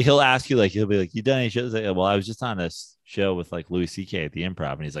it? Like, he'll ask you, like, he'll be like, you done any shows? Like, well, I was just on a show with like Louis C.K. at the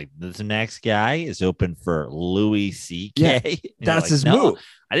Improv. And he's like, this next guy is open for Louis C.K. Yeah, that's his move.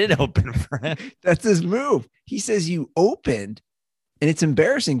 I didn't open for him. That's his move. He says you opened And it's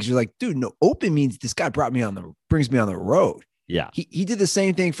embarrassing because you're like, dude, no, open means this guy brings me on the road. Yeah. He did the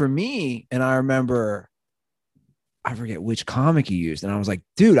same thing for me. And I remember, I forget which comic he used. And I was like,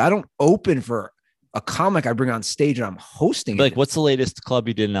 dude, I don't open for a comic I bring on stage and I'm hosting it. Like, what's the latest club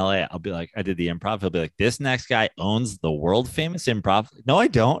you did in LA? I'll be like, I did the Improv. He'll be like, this next guy owns the world famous Improv. No, I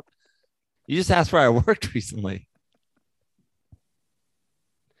don't. You just asked where I worked recently.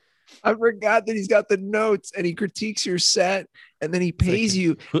 I forgot that he's got the notes and he critiques your set and then he pays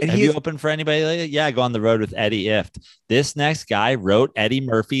you. And Have you opened for anybody lately? Yeah, I go on the road with Eddie Ift. This next guy wrote Eddie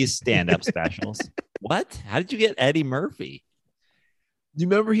Murphy's stand-up specials. What? How did you get Eddie Murphy? Do you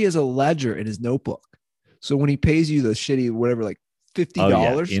remember he has a ledger in his notebook? So when he pays you the shitty whatever, like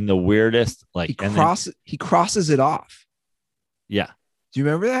 $50 in the weirdest, like he crosses it off. Yeah. Do you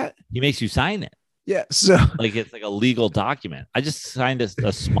remember that? He makes you sign it. Yeah. So like it's like a legal document. I just signed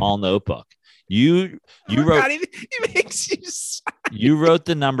a small notebook. You wrote he makes you sign. You wrote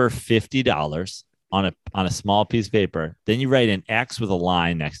the number $50 on a small piece of paper. Then you write an X with a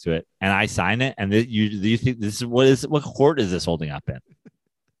line next to it, and I sign it. And you think this is what court is this holding up in?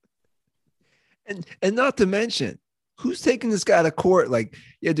 And not to mention, who's taking this guy to court? Like,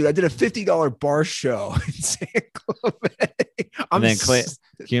 yeah, dude, I did a $50 bar show in San Clemente. Can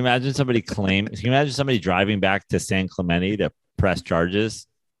you imagine somebody driving back to San Clemente to press charges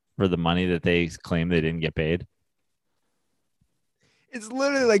for the money that they claim they didn't get paid? It's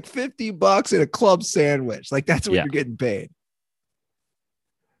literally like $50 in a club sandwich. Like that's what you're getting paid.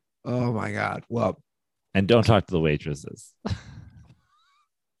 Oh my God. Well, and don't talk to the waitresses.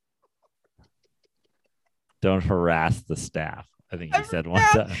 Don't harass the staff. I think he said one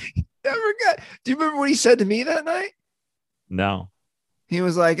time. I forgot. Do you remember what he said to me that night? No. He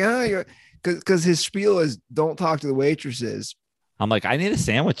was like, oh, because his spiel is don't talk to the waitresses. I'm like, I need a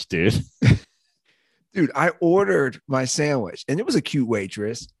sandwich, dude. Dude, I ordered my sandwich and it was a cute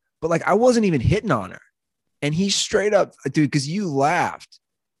waitress, but like I wasn't even hitting on her. And he straight up, dude, because you laughed.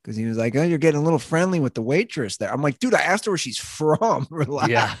 Because he was like, oh, you're getting a little friendly with the waitress there. I'm like, dude, I asked her where she's from.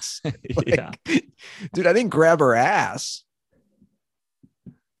 Relax. Yeah. Like, dude, I didn't grab her ass.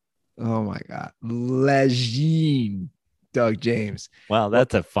 Oh my God. Legend, Doug James. Well,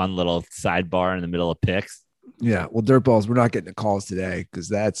 that's a fun little sidebar in the middle of picks. Yeah. Well, Dirtballs, we're not getting the calls today because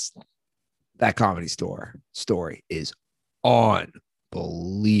that Comedy Store story is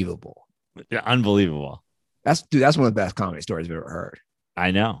unbelievable. Yeah, unbelievable. That's one of the best comedy stories I've ever heard.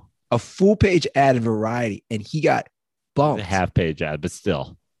 I know. A full page ad in Variety, and he got bumped. A half page ad, but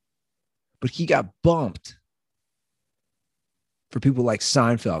still. But he got bumped for people like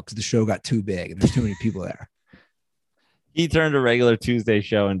Seinfeld because the show got too big and there's too many people there. He turned a regular Tuesday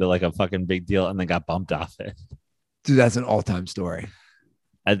show into like a fucking big deal and then got bumped off it. Dude, that's an all-time story.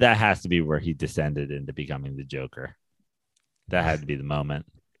 And that has to be where he descended into becoming the Joker. That had to be the moment.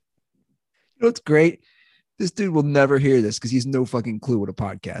 You know what's great? This dude will never hear this because he's no fucking clue what a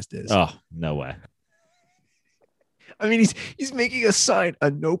podcast is. Oh, no way. I mean, he's making us sign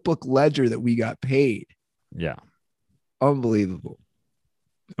a notebook ledger that we got paid. Yeah. Unbelievable.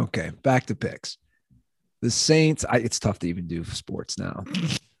 Okay, back to picks. The Saints, it's tough to even do sports now.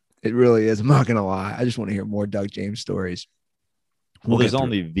 It really is. I'm not going to lie. I just want to hear more Doug James stories. Well, there's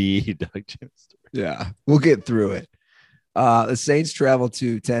only the Doug James story. Yeah, we'll get through it. The Saints travel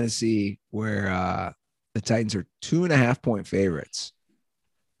to Tennessee where the Titans are 2.5-point favorites.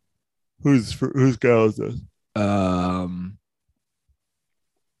 Whose guy is this?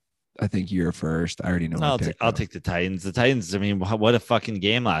 I think you're first. I already know. I'll take the Titans. The Titans. I mean, what a fucking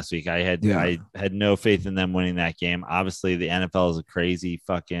game last week. I had no faith in them winning that game. Obviously, the NFL is a crazy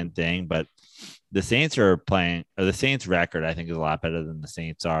fucking thing, but the Saints are playing. Or the Saints record, I think, is a lot better than the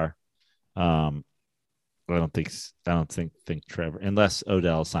Saints are. I don't think Trevor, unless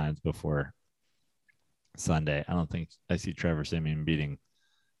Odell signs before Sunday. I don't think I see Trevor Siemian beating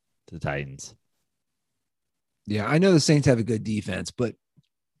the Titans. Yeah, I know the Saints have a good defense, but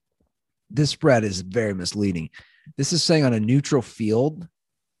this spread is very misleading. This is saying on a neutral field,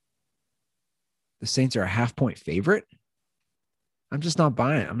 the Saints are a 0.5-point favorite. I'm just not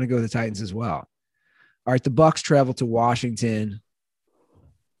buying it. I'm going to go with the Titans as well. All right, the Bucs travel to Washington.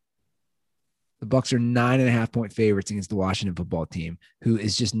 The Bucs are 9.5-point favorites against the Washington football team, who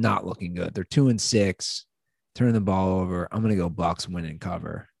is just not looking good. They're 2-6, turning the ball over. I'm going to go Bucs win and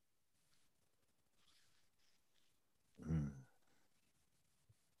cover.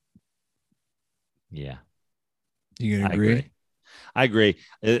 Yeah, you gonna agree? I agree.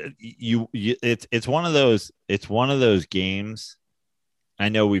 It's one of those. It's one of those games. I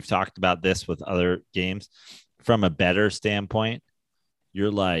know we've talked about this with other games. From a better standpoint,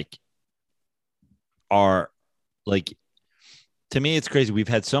 you're like, To me, it's crazy. We've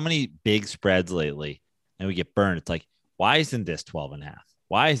had so many big spreads lately and we get burned. It's like, why isn't this 12.5?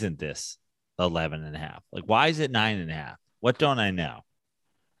 Why isn't this 11.5? Like, why is it 9.5? What don't I know?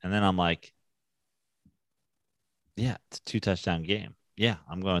 And then I'm like, yeah, it's a 2-touchdown game. Yeah,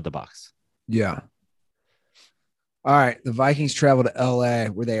 I'm going with the Bucs. Yeah. All right. The Vikings travel to LA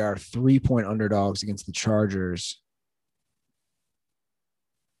where they are 3-point underdogs against the Chargers.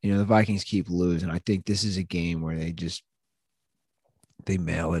 You know, the Vikings keep losing. I think this is a game where they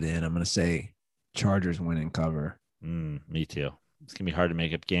mail it in. I'm going to say Chargers win and cover. Me too. It's going to be hard to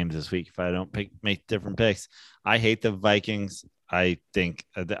make up games this week if I don't make different picks. I hate the Vikings. I think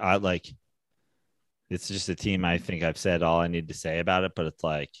it's just a team. I think I've said all I need to say about it, but it's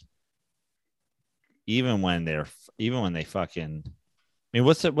like, even when they fucking, I mean,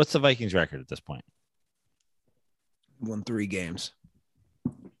 what's the Vikings record at this point? Won 3 games.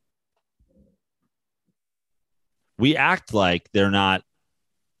 We act like they're not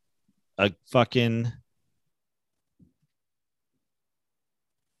a fucking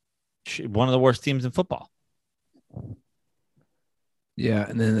one of the worst teams in football. Yeah,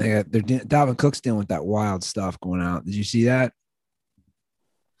 and then they're Dalvin Cook's dealing with that wild stuff going out. Did you see that?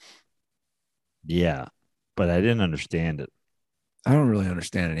 Yeah, but I didn't understand it. I don't really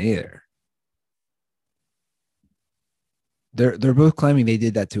understand it either. They're both claiming they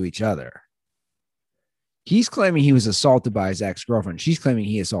did that to each other. He's claiming he was assaulted by his ex-girlfriend. She's claiming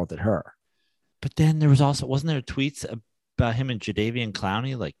he assaulted her. But then wasn't there tweets about him and Jadeveon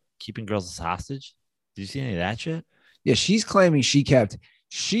Clowney like keeping girls as hostage? Did you see any of that shit? Yeah, she's claiming she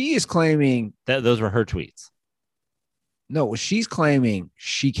is claiming that those were her tweets. No, she's claiming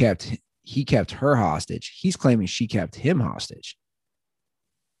he kept her hostage. He's claiming she kept him hostage.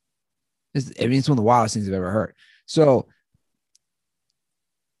 It's one of the wildest things I've ever heard. So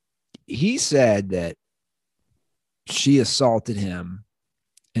he said that she assaulted him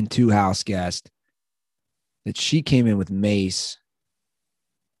and 2 house guests, that she came in with maced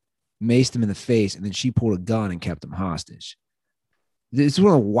him in the face, and then she pulled a gun and kept him hostage. This is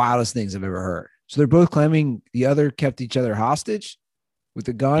one of the wildest things I've ever heard. So they're both claiming the other kept each other hostage with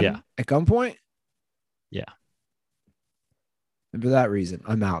a gun at gunpoint? Yeah. And for that reason,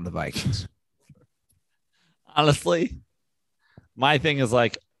 I'm out in the Vikings. Honestly, my thing is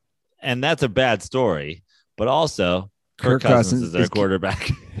like, and that's a bad story, but also Kirk Cousins is their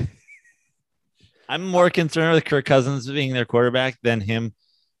quarterback. I'm more concerned with Kirk Cousins being their quarterback than him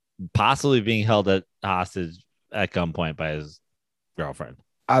possibly being held at hostage at gunpoint by his girlfriend.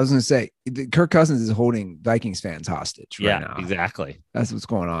 I was going to say, Kirk Cousins is holding Vikings fans hostage right now. Yeah, exactly. That's what's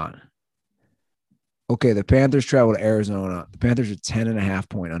going on. Okay, the Panthers travel to Arizona. The Panthers are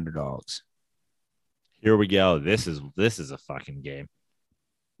 10.5-point underdogs. Here we go. This is a fucking game.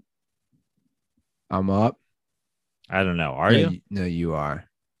 I'm up. I don't know. Are you? No, you are.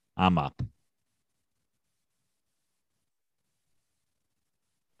 I'm up.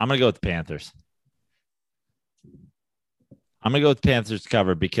 I'm going to go with the Panthers. I'm going to go with the Panthers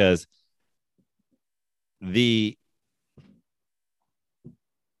cover because the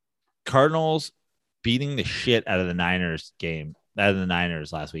Cardinals beating the shit out of the Niners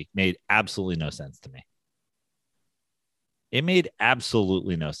last week made absolutely no sense to me. It made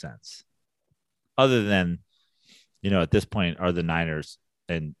absolutely no sense. Other than, at this point, are the Niners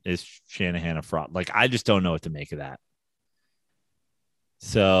and is Shanahan a fraud? Like, I just don't know what to make of that.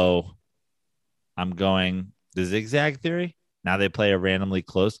 So I'm going the zigzag theory. Now they play a randomly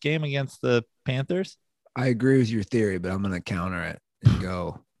close game against the Panthers. I agree with your theory, but I'm going to counter it and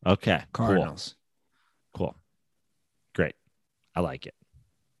go okay, Cardinals. Cool. Great. I like it.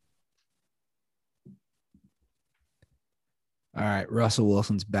 All right. Russell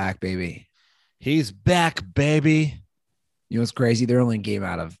Wilson's back, baby. He's back, baby. You know what's crazy? They're only a game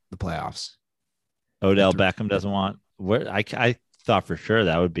out of the playoffs. Odell Beckham doesn't want where I thought for sure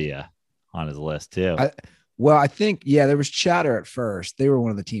that would be on his list too. I think, there was chatter at first. They were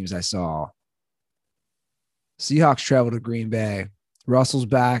one of the teams I saw. Seahawks travel to Green Bay. Russell's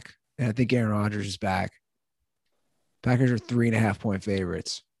back, and I think Aaron Rodgers is back. Packers are 3.5-point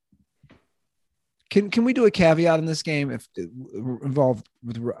favorites. Can we do a caveat in this game if involved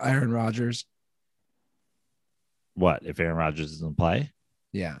with Aaron Rodgers? What if Aaron Rodgers doesn't play?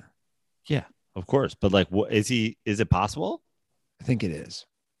 Yeah, of course. But like, what is he? Is it possible? I think it is.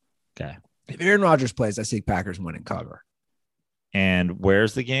 Okay. If Aaron Rodgers plays, I say Packers win and cover. And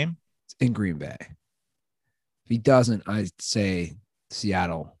where's the game? It's in Green Bay. If he doesn't, I say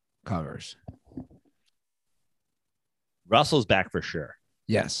Seattle covers. Russell's back for sure.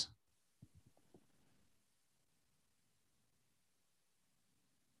 Yes.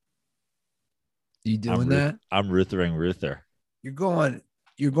 You doing that? I'm Ruther. You're going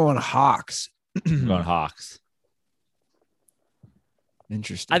Hawks. I'm going Hawks.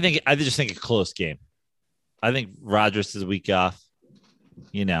 Interesting. I just think a close game. I think Rodgers is a week off.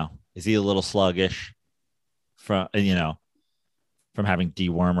 Is he a little sluggish from having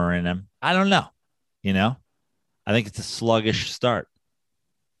dewormer in him? I don't know. I think it's a sluggish start.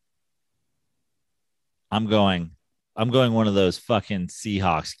 I'm going one of those fucking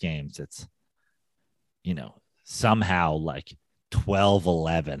Seahawks games. It's, somehow like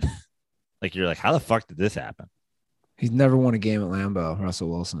 12-11. Like you're like, how the fuck did this happen? He's never won a game at Lambeau, Russell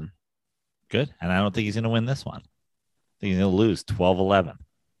Wilson. Good. And I don't think he's going to win this one. I think he's going to lose 12-11.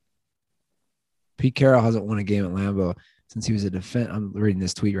 Pete Carroll hasn't won a game at Lambeau since he was a I'm reading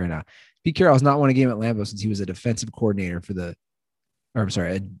this tweet right now. Pete Carroll has not won a game at Lambeau since he was a defensive coordinator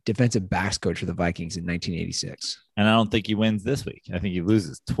a defensive backs coach for the Vikings in 1986. And I don't think he wins this week. I think he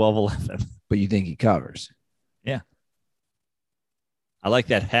loses 12-11. But you think he covers? Yeah. I like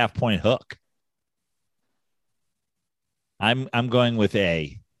that half-point hook. I'm going with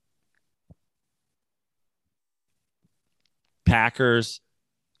a Packers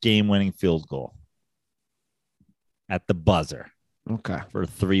game-winning field goal at the buzzer. Okay. For a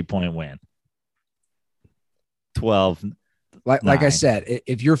 3-point win. 12. Like I said,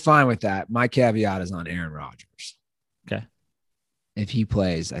 if you're fine with that, my caveat is on Aaron Rodgers. Okay. If he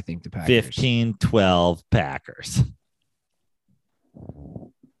plays, I think the Packers. 15-12 Packers.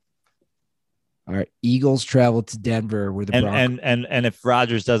 All right. Eagles travel to Denver with the Broncos. And if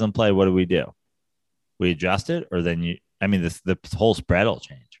Rodgers doesn't play, what do? We adjust it, or then the whole spread will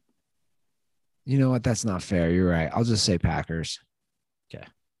change. You know what? That's not fair. You're right. I'll just say Packers. Okay.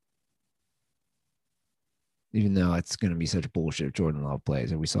 Even though it's going to be such bullshit if Jordan Love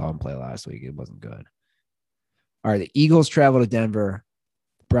plays, and we saw him play last week, it wasn't good. All right. The Eagles travel to Denver.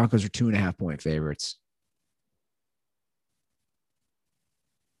 The Broncos are 2.5-point favorites.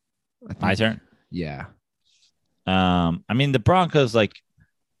 My turn. Yeah. The Broncos,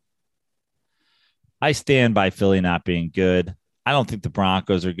 I stand by Philly not being good. I don't think the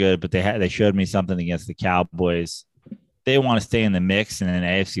Broncos are good, but they showed me something against the Cowboys. They want to stay in the mix in an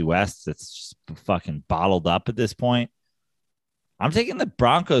AFC West that's just fucking bottled up at this point. I'm taking the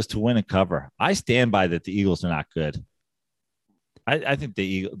Broncos to win and cover. I stand by that the Eagles are not good. I think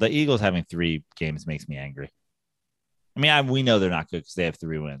the Eagles having 3 games makes me angry. We know they're not good because they have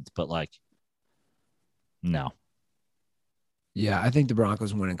 3 wins, but no. Yeah, I think the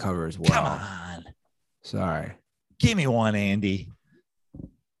Broncos win and cover as well. Come on. Sorry. Give me one, Andy.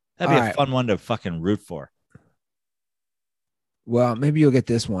 That'd be a fun one to fucking root for. Well, maybe you'll get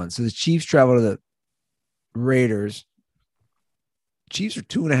this one. So the Chiefs travel to the Raiders. Chiefs are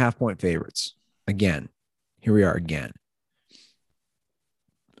 2.5-point favorites. Again, here we are again.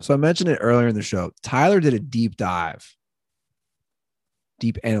 So I mentioned it earlier in the show. Tyler did a deep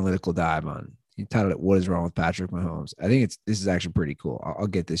analytical dive on. He titled it, "What is Wrong with Patrick Mahomes?" I think this is actually pretty cool. I'll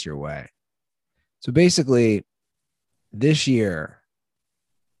get this your way. So basically, this year,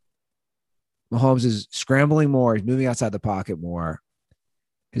 Mahomes is scrambling more. He's moving outside the pocket more.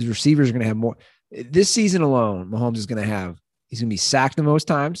 His receivers are going to have more. This season alone, Mahomes is going to he's going to be sacked the most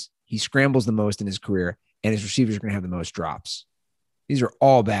times. He scrambles the most in his career, and his receivers are going to have the most drops. These are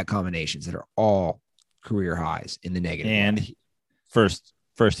all bad combinations that are all career highs in the negative. And first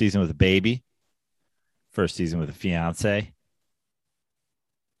season with a baby, first season with a fiance.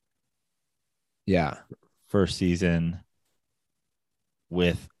 Yeah. First season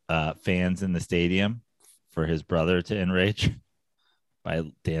with fans in the stadium for his brother to enrage by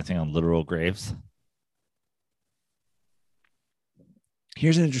dancing on literal graves.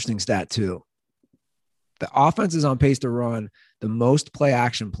 Here's an interesting stat too. The offense is on pace to run the most play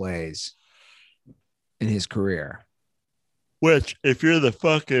action plays in his career. Which, if you're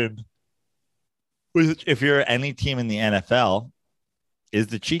any team in the NFL, is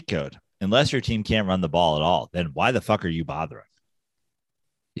the cheat code. Unless your team can't run the ball at all, then why the fuck are you bothering?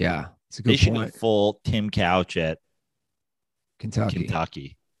 Yeah, it's a good point. They should go full Tim Couch at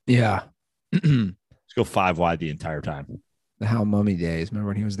Kentucky. Yeah. Let's go 5 wide the entire time. The Hal Mummy days. Remember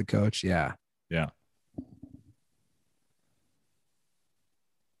when he was the coach? Yeah. Yeah.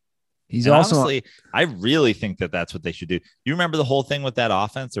 He's also honestly, I really think that's what they should do. You remember the whole thing with that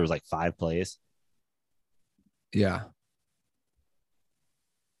offense? There was 5 plays. Yeah.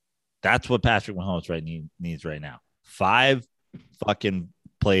 That's what Patrick Mahomes needs right now. 5 fucking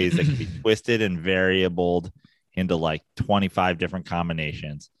plays that can be twisted and variabled into 25 different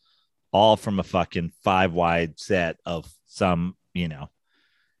combinations, all from a fucking 5 wide set of some,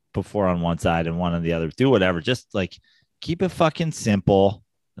 put 4 on one side and 1 on the other. Do whatever. Just keep it fucking simple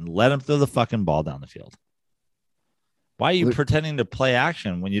and let him throw the fucking ball down the field. Why are you pretending to play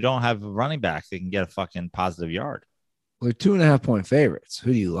action when you don't have a running back that can get a fucking positive yard? Well, they're 2.5-point favorites.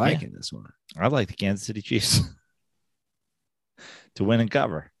 Who do you like in this one? I like the Kansas City Chiefs to win and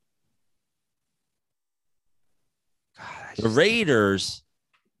cover. God, the Raiders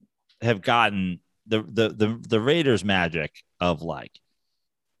have gotten the Raiders magic of like,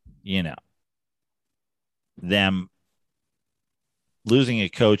 you know, them losing a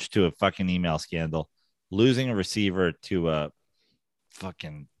coach to a fucking email scandal, losing a receiver to a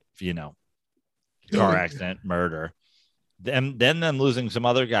fucking, you know, car accident, murder. Then them losing some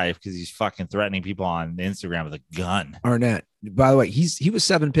other guy because he's fucking threatening people on Instagram with a gun. Arnett. By the way, he was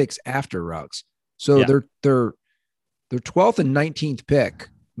 7 picks after Ruggs. So they're 12th and 19th pick.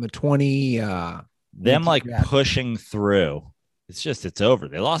 The 20 them like pushing through. It's over.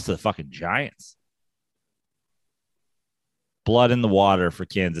 They lost to the fucking Giants. Blood in the water for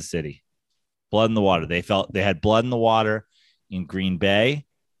Kansas City. Blood in the water. They had blood in the water in Green Bay.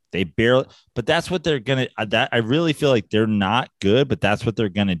 They barely, but that's what they're going to, I really feel like they're not good, but that's what they're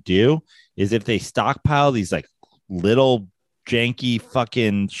going to do is if they stockpile these like little janky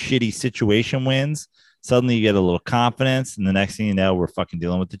fucking shitty situation wins, suddenly you get a little confidence. And the next thing you know, we're fucking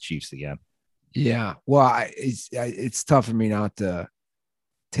dealing with the Chiefs again. Yeah. Well, it's tough for me not to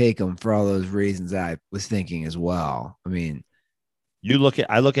take them for all those reasons I was thinking as well. I mean,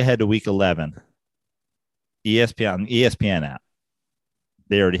 I look ahead to week 11, ESPN app.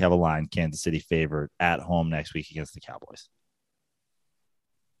 They already have a line, Kansas City favored at home next week against the Cowboys.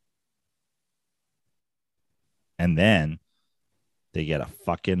 And then they get a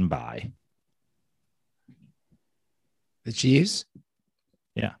fucking bye. The Chiefs?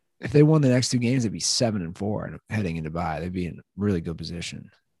 Yeah. If they won the next 2 games, they'd be 7-4 and heading into bye. They'd be in really good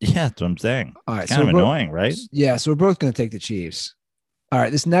position. Yeah, that's what I'm saying. All right, it's kind of annoying, right? Yeah, so we're both going to take the Chiefs. All right,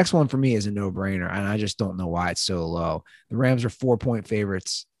 this next one for me is a no-brainer, and I just don't know why it's so low. The Rams are 4-point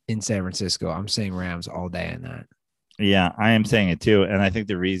favorites in San Francisco. I'm saying Rams all day in that. Yeah, I am saying it too, and I think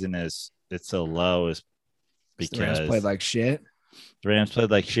the reason is it's so low is because the Rams played like shit. The Rams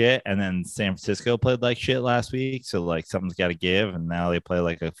played like shit, and then San Francisco played like shit last week, so like something's got to give, and now they play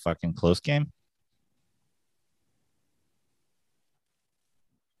like a fucking close game.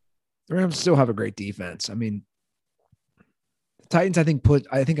 The Rams still have a great defense. I mean, Titans, I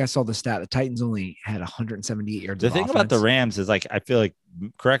think I saw the stat. The Titans only had 178 yards. The thing about the Rams is like, I feel like,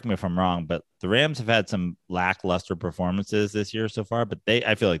 correct me if I'm wrong, but the Rams have had some lackluster performances this year so far, but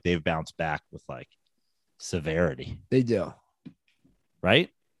I feel like they've bounced back with like severity. They do. Right?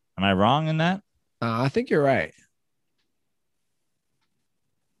 Am I wrong in that? I think you're right.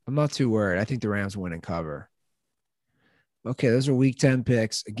 I'm not too worried. I think the Rams win and cover. Okay, those are week 10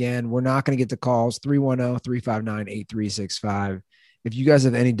 picks. Again, we're not going to get the calls. 310-359-8365. If you guys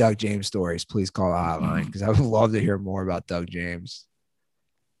have any Doug James stories, please call the hotline because I would love to hear more about Doug James.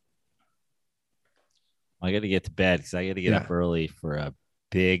 I got to get to bed because I got to get up early for a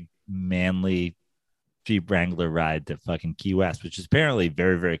big, manly Jeep Wrangler ride to fucking Key West, which is apparently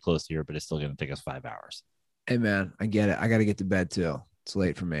very, very close here, but it's still going to take us 5 hours. Hey, man, I get it. I got to get to bed too. It's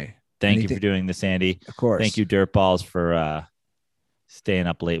late for me. Thank you for doing this, Andy. Of course. Thank you, Dirtballs, for staying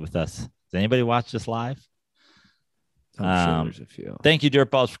up late with us. Does anybody watch this live? I'm sure there's a few. Thank you,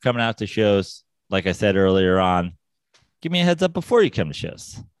 Dirtballs, for coming out to shows. Like I said earlier on, give me a heads up before you come to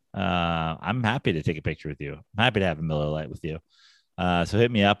shows. I'm happy to take a picture with you. I'm happy to have a Miller Lite with you. So hit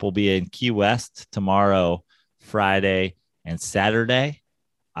me up. We'll be in Key West tomorrow, Friday, and Saturday.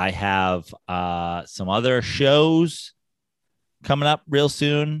 I have some other shows coming up real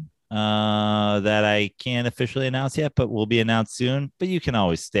soon that I can't officially announce yet, but will be announced soon. But you can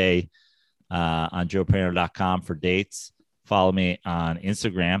always stay on joeprano.com for dates. Follow me on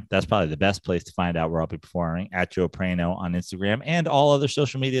Instagram. That's probably the best place to find out where I'll be performing, at Joe Prano on Instagram and all other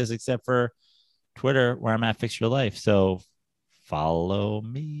social medias except for Twitter, where I'm at Fix Your Life. So follow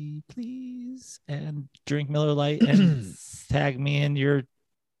me, please, and drink Miller Lite and tag me in your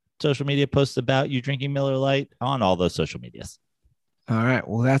social media posts about you drinking Miller Lite on all those social medias. All right.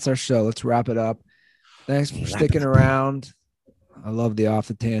 Well, that's our show. Let's wrap it up. Thanks for sticking around. I love the off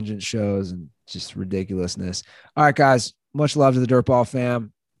the tangent shows and just ridiculousness. All right, guys. Much love to the Dirtball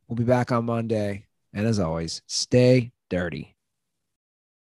fam. We'll be back on Monday. And as always, stay dirty.